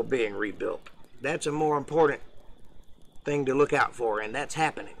temple being rebuilt. That's a more important thing to look out for, and that's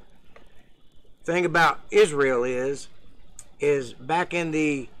happening. Thing about Israel is back in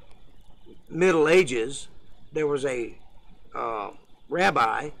the Middle Ages, there was a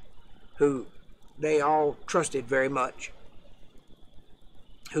rabbi who they all trusted very much,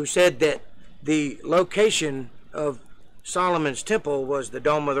 who said that the location of Solomon's temple was the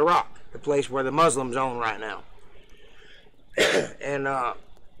Dome of the Rock, the place where the Muslims own right now. And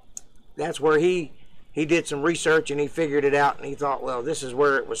that's where he did some research and he figured it out, and he thought, well, this is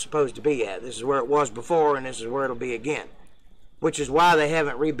where it was supposed to be at. This is where it was before, and this is where it'll be again. Which is why they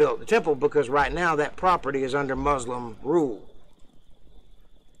haven't rebuilt the temple, because right now that property is under Muslim rule.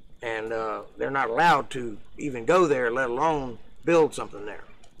 And they're not allowed to even go there, let alone build something there.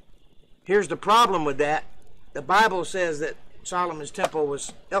 Here's the problem with that. The Bible says that Solomon's temple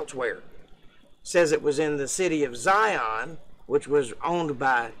was elsewhere. It says it was in the city of Zion, which was owned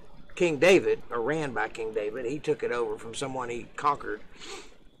by King David, or ran by King David. He took it over from someone he conquered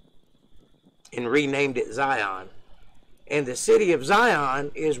and renamed it Zion. And the city of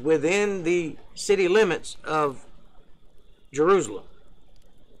Zion is within the city limits of Jerusalem.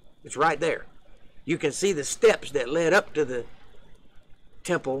 It's right there. You can see the steps that led up to the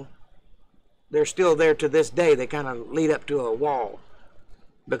temple. They're still there to this day. They kind of lead up to a wall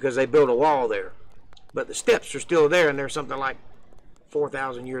because they built a wall there. But the steps are still there, and they're something like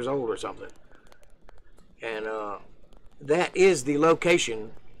 4,000 years old or something. And that is the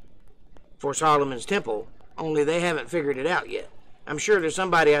location for Solomon's temple, only they haven't figured it out yet. I'm sure there's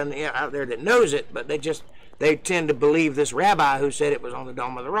somebody out there that knows it, but they tend to believe this rabbi who said it was on the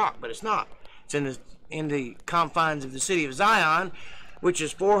Dome of the Rock, but it's not. It's in the confines of the city of Zion, which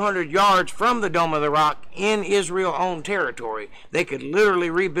is 400 yards from the Dome of the Rock in Israel-owned territory. They could literally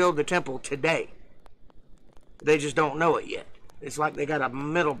rebuild the temple today. They just don't know it yet. It's like they got a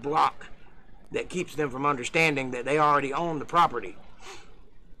middle block that keeps them from understanding that they already own the property.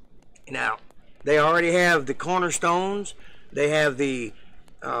 Now, they already have the cornerstones. They have the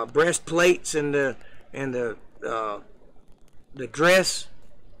breastplates and the dress.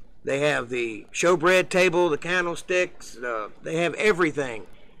 They have the showbread table, the candlesticks. They have everything.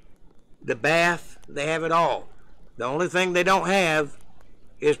 The bath. They have it all. The only thing they don't have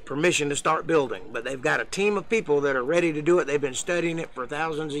is permission to start building. But they've got a team of people that are ready to do it. They've been studying it for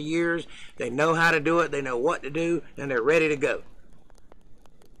thousands of years. They know how to do it. They know what to do, and they're ready to go.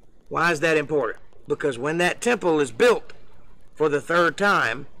 Why is that important? Because when that temple is built for the third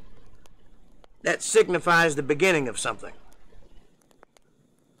time, that signifies the beginning of something.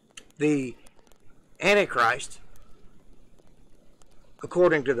 The Antichrist,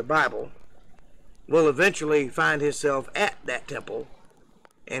 according to the Bible, will eventually find himself at that temple,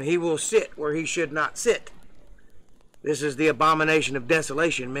 and he will sit where he should not sit. This is the abomination of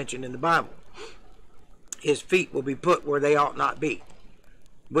desolation mentioned in the Bible. His feet will be put where they ought not be,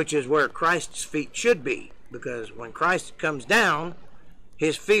 which is where Christ's feet should be, because when Christ comes down,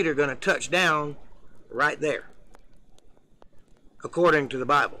 his feet are going to touch down right there, according to the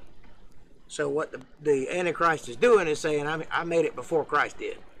Bible. So what the Antichrist is doing is saying, I made it before Christ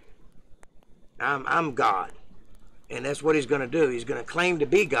did. I'm God. And that's what he's going to do. He's going to claim to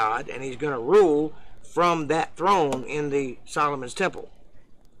be God, and he's going to rule from that throne in the Solomon's temple.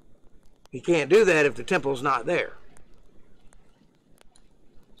 He can't do that if the temple's not there.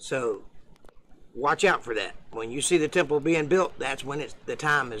 So watch out for that. When you see the temple being built, that's when the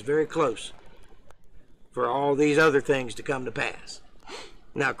time is very close for all these other things to come to pass.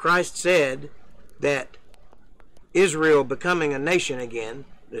 Now, Christ said that Israel becoming a nation again,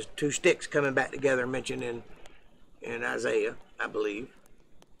 there's two sticks coming back together mentioned in Isaiah, I believe.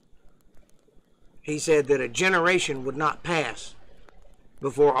 He said that a generation would not pass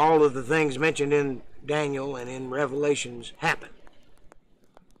before all of the things mentioned in Daniel and in Revelations happen.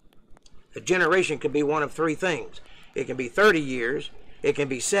 A generation could be one of three things. It can be 30 years, it can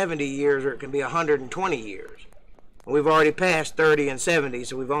be 70 years, or it can be 120 years. We've already passed 30 and 70,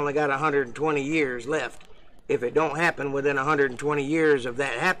 so we've only got 120 years left. If it don't happen within 120 years of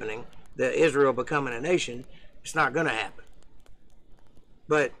that happening, the Israel becoming a nation, it's not going to happen.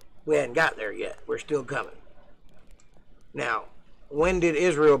 But we hadn't got there yet. We're still coming. Now, when did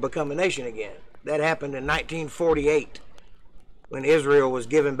Israel become a nation again? That happened in 1948, when Israel was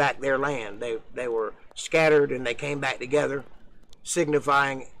given back their land. They were scattered and they came back together,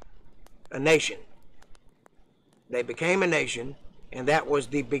 signifying a nation. They became a nation, and that was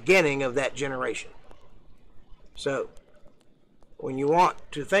the beginning of that generation. So, when you want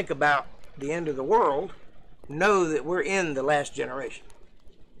to think about the end of the world, know that we're in the last generation.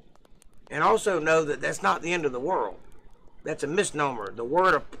 And also know that that's not the end of the world. That's a misnomer. The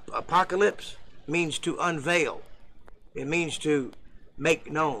word apocalypse means to unveil. It means to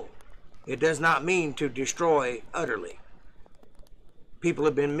make known. It does not mean to destroy utterly. People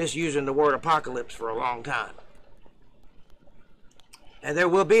have been misusing the word apocalypse for a long time. And there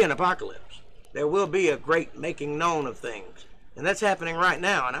will be an apocalypse. There will be a great making known of things. And that's happening right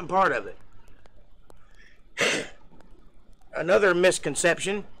now, and I'm part of it. Another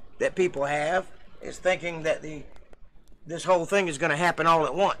misconception that people have is thinking that this whole thing is going to happen all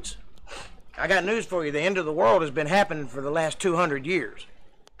at once. I got news for you. The end of the world has been happening for the last 200 years.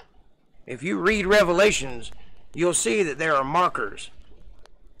 If you read Revelations, you'll see that there are markers.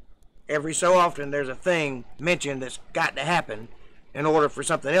 Every so often there's a thing mentioned that's got to happen in order for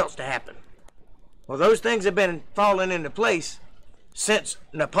something else to happen. Well, those things have been falling into place since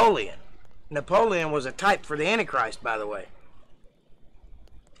Napoleon. Napoleon was a type for the Antichrist, by the way.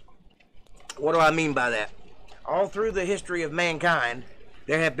 What do I mean by that? All through the history of mankind,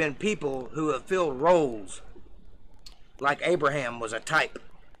 there have been people who have filled roles. Like Abraham was a type.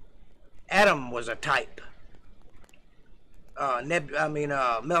 Adam was a type.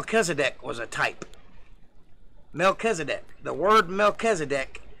 Melchizedek was a type. Melchizedek. The word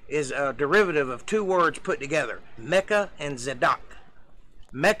Melchizedek is a derivative of two words put together, Mecca and Zadok.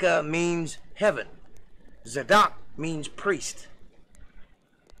 Mecca means heaven. Zadok means priest.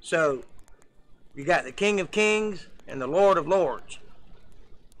 So, you got the King of Kings and the Lord of Lords.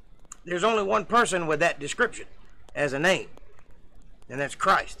 There's only one person with that description as a name, and that's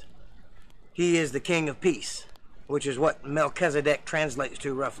Christ. He is the King of Peace, which is what Melchizedek translates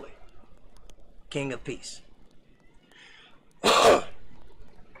to roughly. King of Peace.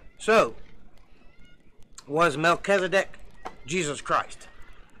 So, was Melchizedek Jesus Christ?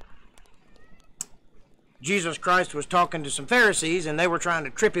 Jesus Christ was talking to some Pharisees, and they were trying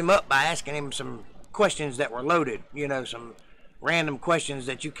to trip him up by asking him some questions that were loaded. You know, some random questions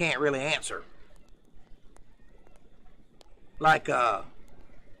that you can't really answer. Like, how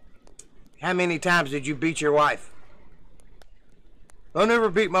many times did you beat your wife? I never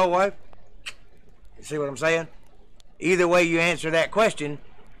beat my wife. You see what I'm saying? Either way you answer that question,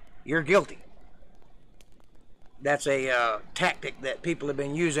 you're guilty. That's a tactic that people have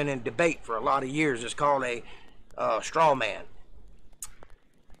been using in debate for a lot of years. It's called a straw man.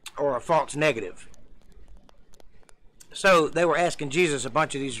 or a false negative. So they were asking Jesus a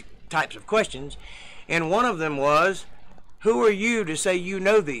bunch of these types of questions, and one of them was, who are you to say you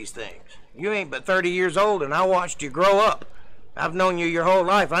know these things? You ain't but 30 years old, and I watched you grow up. I've known you your whole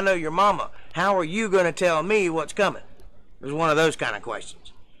life. I know your mama. How are you going to tell me what's coming? It was one of those kind of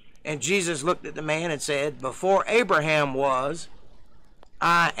questions. And Jesus looked at the man and said, before Abraham was,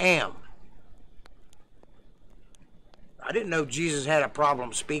 I am. I didn't know Jesus had a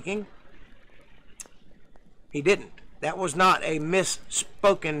problem speaking. He didn't. That was not a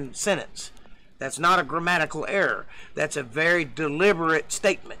misspoken sentence. That's not a grammatical error. That's a very deliberate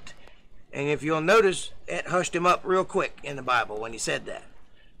statement. And if you'll notice, it hushed him up real quick in the Bible when he said that.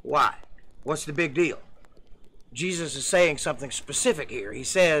 Why? What's the big deal? Jesus is saying something specific here. He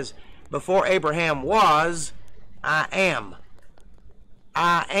says, before Abraham was, I am.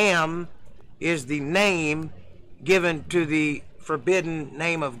 I am is the name given to the forbidden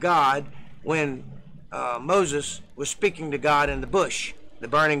name of God when Moses was speaking to God in the bush, the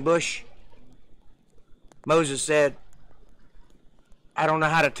burning bush. Moses said, I don't know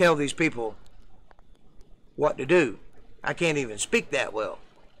how to tell these people what to do. I can't even speak that well.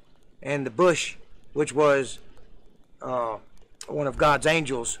 And the bush, which was one of God's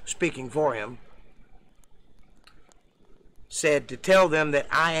angels speaking for him, said to tell them that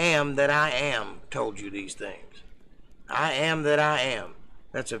I am told you these things. I am that I am.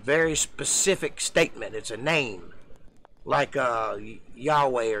 That's a very specific statement. It's a name, like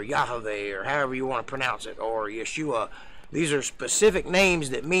Yahweh or Yahweh or however you want to pronounce it, or Yeshua. These are specific names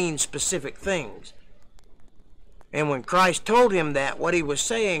that mean specific things. And when Christ told him that, what he was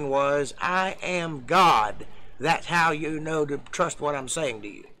saying was, I am God. That's how you know to trust what I'm saying to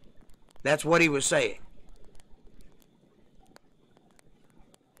you. That's what he was saying.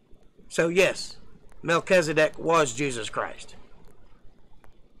 So yes, Melchizedek was Jesus Christ.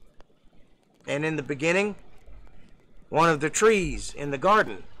 And in the beginning, one of the trees in the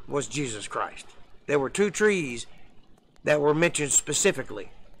garden was Jesus Christ. There were two trees that were mentioned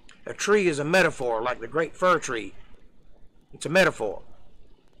specifically. A tree is a metaphor, like the great fir tree. It's a metaphor.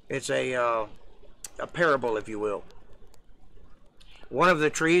 It's a parable, if you will. One of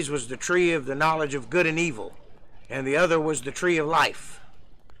the trees was the tree of the knowledge of good and evil, and the other was the tree of life.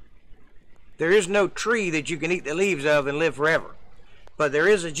 There is no tree that you can eat the leaves of and live forever. But there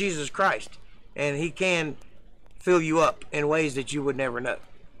is a Jesus Christ, and he can fill you up in ways that you would never know.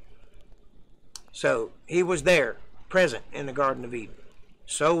 So he was there, present in the Garden of Eden.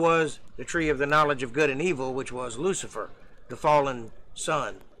 So was the tree of the knowledge of good and evil, which was Lucifer, the fallen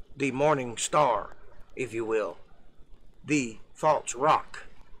sun, the morning star, if you will, the false rock.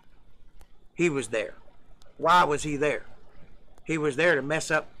 He was there. Why was he there? He was there to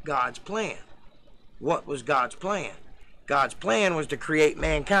mess up God's plan. What was God's plan? God's plan was to create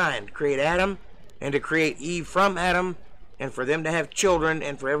mankind, create Adam, and to create Eve from Adam, and for them to have children,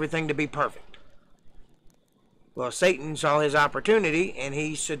 and for everything to be perfect. Well, Satan saw his opportunity, and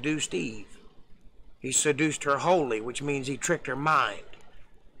he seduced Eve. He seduced her wholly, which means he tricked her mind.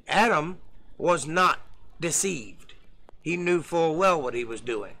 Adam was not deceived. He knew full well what he was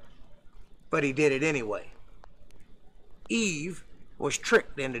doing, but he did it anyway. Eve was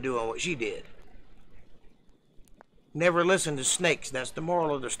tricked into doing what she did. Never listen to snakes. That's the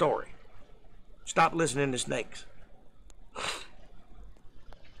moral of the story. Stop listening to snakes.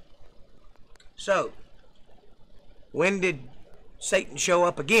 So, when did Satan show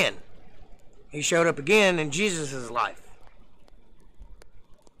up again? He showed up again in Jesus' life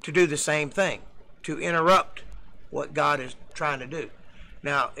to do the same thing, to interrupt what God is trying to do.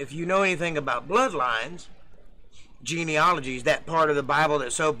 Now, if you know anything about bloodlines, genealogies, that part of the Bible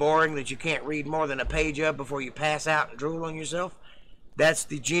that's so boring that you can't read more than a page of before you pass out and drool on yourself, that's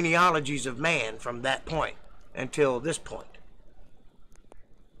the genealogies of man from that point until this point,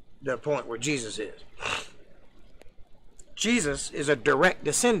 the point where Jesus is. Jesus is a direct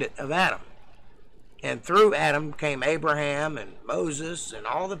descendant of Adam, and through Adam came Abraham and Moses and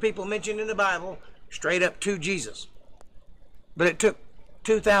all the people mentioned in the Bible straight up to Jesus. But it took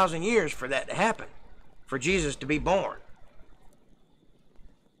 2,000 years for that to happen, for Jesus to be born.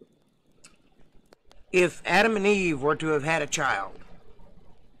 If Adam and Eve were to have had a child,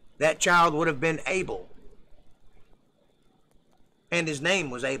 that child would have been Abel. And his name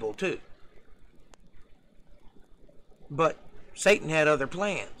was Abel too. But Satan had other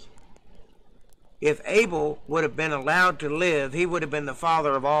plans. If Abel would have been allowed to live, he would have been the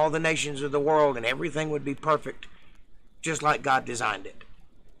father of all the nations of the world, and everything would be perfect, just like God designed it.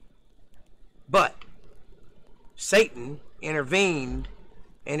 But Satan intervened,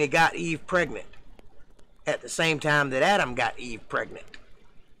 and he got Eve pregnant at the same time that Adam got Eve pregnant.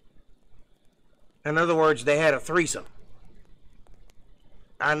 In other words, they had a threesome.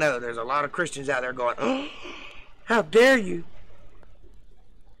 I know there's a lot of Christians out there going, oh, how dare you?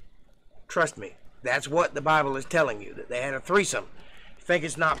 Trust me, that's what the Bible is telling you, that they had a threesome. You think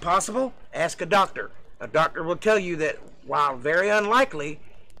it's not possible? Ask a doctor. A doctor will tell you that while very unlikely,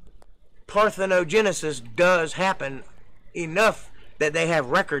 parthenogenesis does happen enough that they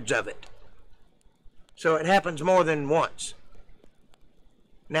have records of it. So it happens more than once.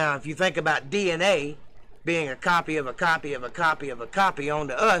 Now, if you think about DNA being a copy of a copy of a copy of a copy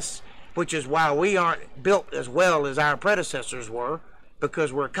onto us, which is why we aren't built as well as our predecessors were,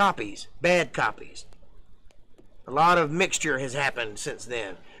 because we're copies, bad copies. A lot of mixture has happened since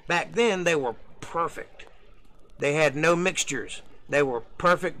then. Back then, they were perfect. They had no mixtures. They were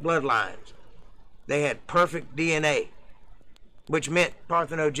perfect bloodlines. They had perfect DNA, which meant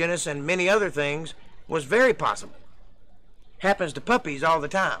parthenogenesis and many other things was very possible. Happens to puppies all the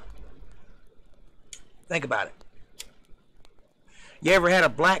time. Think about it. You ever had a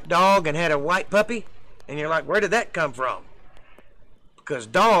black dog and had a white puppy? And you're like, where did that come from? Because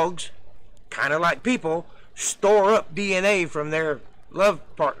dogs, kind of like people, store up DNA from their love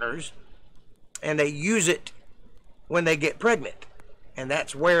partners and they use it when they get pregnant. And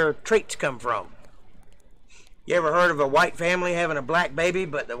that's where traits come from. You ever heard of a white family having a black baby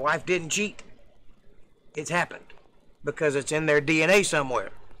but the wife didn't cheat? It's happened because it's in their DNA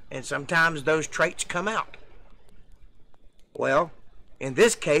somewhere. And sometimes those traits come out. Well, in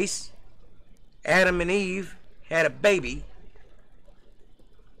this case, Adam and Eve had a baby,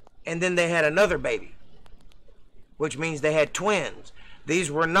 and then they had another baby, which means they had twins. These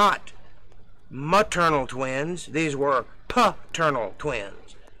were not maternal twins. These were paternal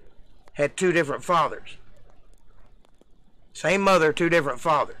twins. Had two different fathers. Same mother, two different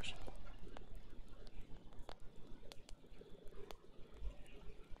fathers.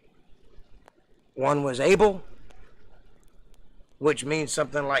 One was Abel, which means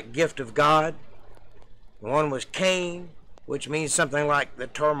something like gift of God. One was Cain, which means something like the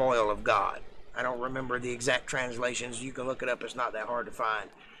turmoil of God. I don't remember the exact translations. You can look it up. It's not that hard to find.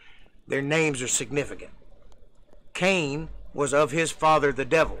 Their names are significant. Cain was of his father, the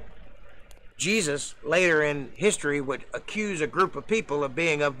devil. Jesus, later in history, would accuse a group of people of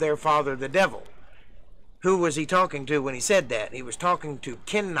being of their father, the devil. Who was he talking to when he said that? He was talking to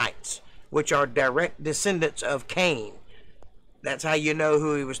Kenites, which are direct descendants of Cain. That's how you know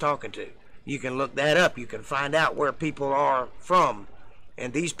who he was talking to. You can look that up. You can find out where people are from.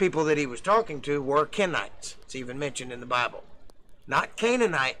 And these people that he was talking to were Kenites. It's even mentioned in the Bible. Not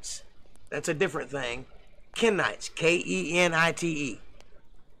Canaanites. That's a different thing. Kenites. K-E-N-I-T-E.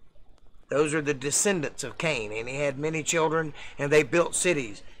 Those are the descendants of Cain. And he had many children, and they built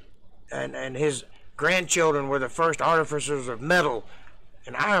cities. And his grandchildren were the first artificers of metal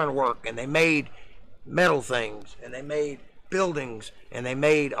and ironwork, and they made metal things, and they made buildings, and they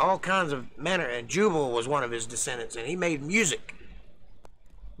made all kinds of manner. And Jubal was one of his descendants, and he made music.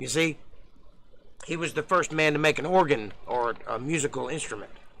 You see, he was the first man to make an organ or a musical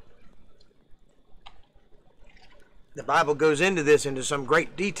instrument. The Bible goes into this into some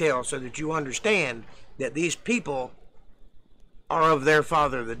great detail so that you understand that these people are of their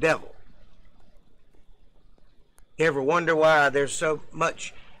father, the devil. You ever wonder why there's so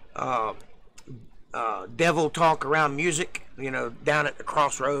much devil talk around music, you know, down at the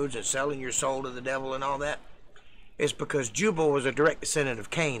crossroads and selling your soul to the devil and all that? It's because Jubal was a direct descendant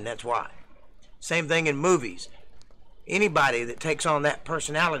of Cain, that's why. Same thing in movies. Anybody that takes on that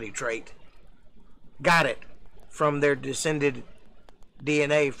personality trait got it from their descended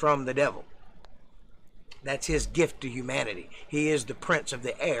DNA from the devil. That's his gift to humanity. He is the prince of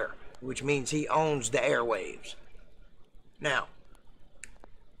the air, which means he owns the airwaves. Now,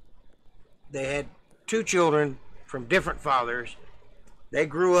 they had two children from different fathers. They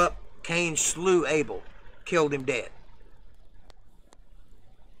grew up. Cain slew Abel, killed him dead.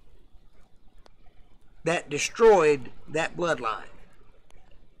 That destroyed that bloodline.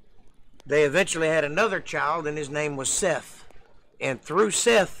 They eventually had another child, and his name was Seth. And through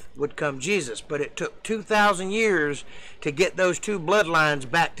Seth would come Jesus. But it took 2,000 years to get those two bloodlines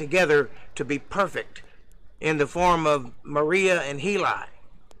back together to be perfect in the form of Maria and Heli.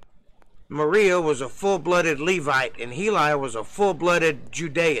 Maria was a full-blooded Levite, and Heli was a full-blooded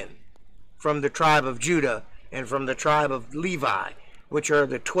Judean from the tribe of Judah and from the tribe of Levi, which are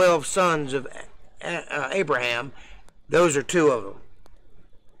the 12 sons of Abraham. Those are two of them.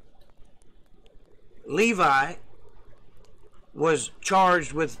 Levi was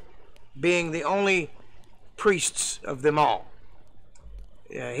charged with being the only priests of them all.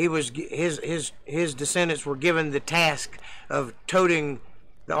 His descendants were given the task of toting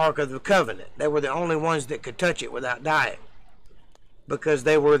the Ark of the Covenant. They were the only ones that could touch it without dying, because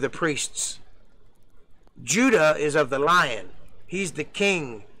they were the priests. Judah is of the lion. He's the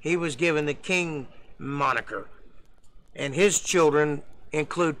king. He was given the king moniker. And his children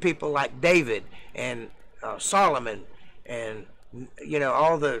include people like David and Solomon and, you know,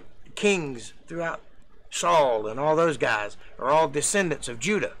 all the kings throughout. Saul and all those guys are all descendants of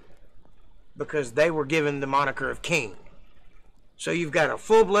Judah, because they were given the moniker of king. So you've got a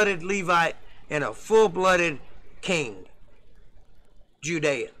full-blooded Levite and a full-blooded king,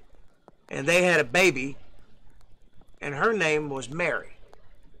 Judean. And they had a baby, and her name was Mary.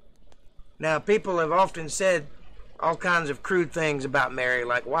 Now, people have often said all kinds of crude things about Mary,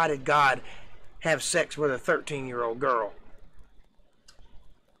 like, why did God have sex with a 13-year-old girl?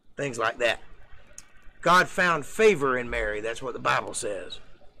 Things like that. God found favor in Mary. That's what the Bible says.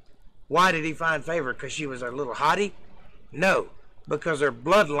 Why did he find favor? Because she was a little hottie? No, because her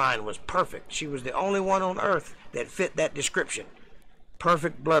bloodline was perfect. She was the only one on earth that fit that description.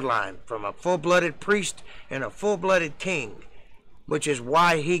 Perfect bloodline from a full-blooded priest and a full-blooded king, which is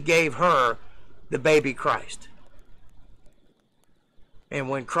why he gave her the baby Christ. And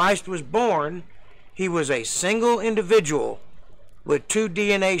when Christ was born, he was a single individual with 2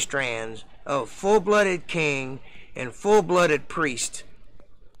 DNA strands of full-blooded king and full-blooded priest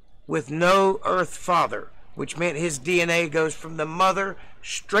with no earth father, which meant his DNA goes from the mother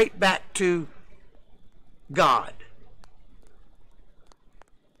straight back to God.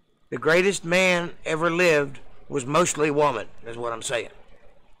 The greatest man ever lived was mostly woman, is what I'm saying.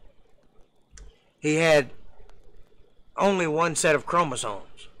 He had only one set of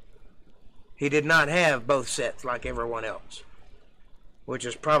chromosomes. He did not have both sets like everyone else, which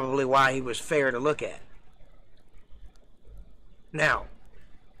is probably why he was fair to look at. Now,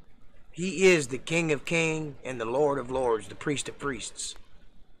 he is the King of Kings and the Lord of Lords, the Priest of Priests.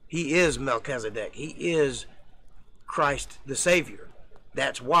 He is Melchizedek. He is Christ the Savior.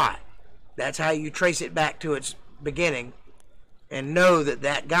 That's why. That's how you trace it back to its beginning and know that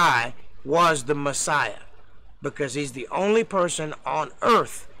that guy was the Messiah, because he's the only person on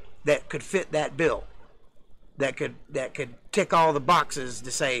earth that could fit that bill, that could tick all the boxes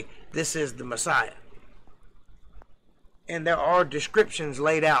to say this is the Messiah. And there are descriptions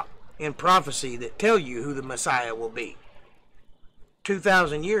laid out in prophecy that tell you who the Messiah will be.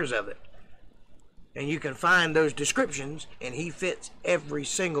 2,000 years of it. And you can find those descriptions, and he fits every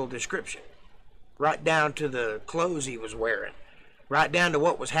single description. Right down to the clothes he was wearing. Right down to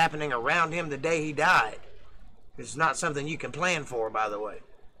what was happening around him the day he died. It's not something you can plan for, by the way.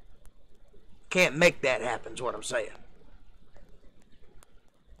 Can't make that happen, is what I'm saying.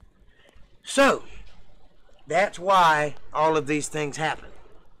 So, that's why all of these things happen.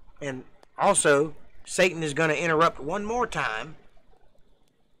 And also, Satan is going to interrupt one more time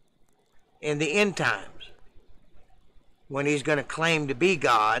in the end times, when he's going to claim to be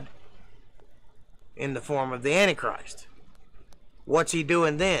God in the form of the Antichrist. What's he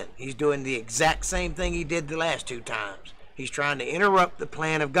doing then? He's doing the exact same thing he did the last 2 times. He's trying to interrupt the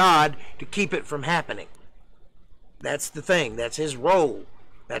plan of God to keep it from happening. That's the thing. That's his role.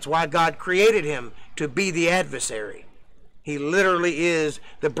 That's why God created him, to be the adversary. He literally is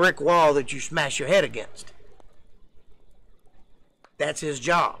the brick wall that you smash your head against. That's his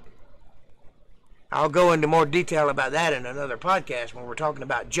job. I'll go into more detail about that in another podcast when we're talking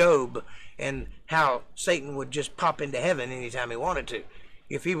about Job and how Satan would just pop into heaven anytime he wanted to.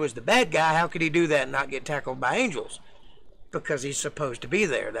 If he was the bad guy, how could he do that and not get tackled by angels? Because he's supposed to be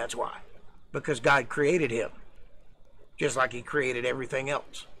there, that's why. Because God created him, just like he created everything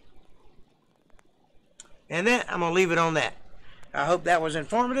else. And that, I'm going to leave it on that. I hope that was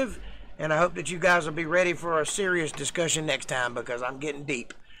informative, and I hope that you guys will be ready for a serious discussion next time, because I'm getting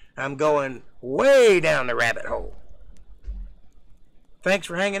deep. I'm going way down the rabbit hole. Thanks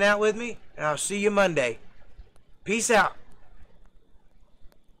for hanging out with me, and I'll see you Monday. Peace out.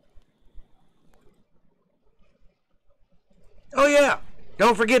 Oh yeah,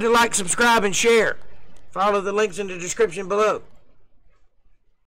 don't forget to like, subscribe, and share. Follow the links in the description below.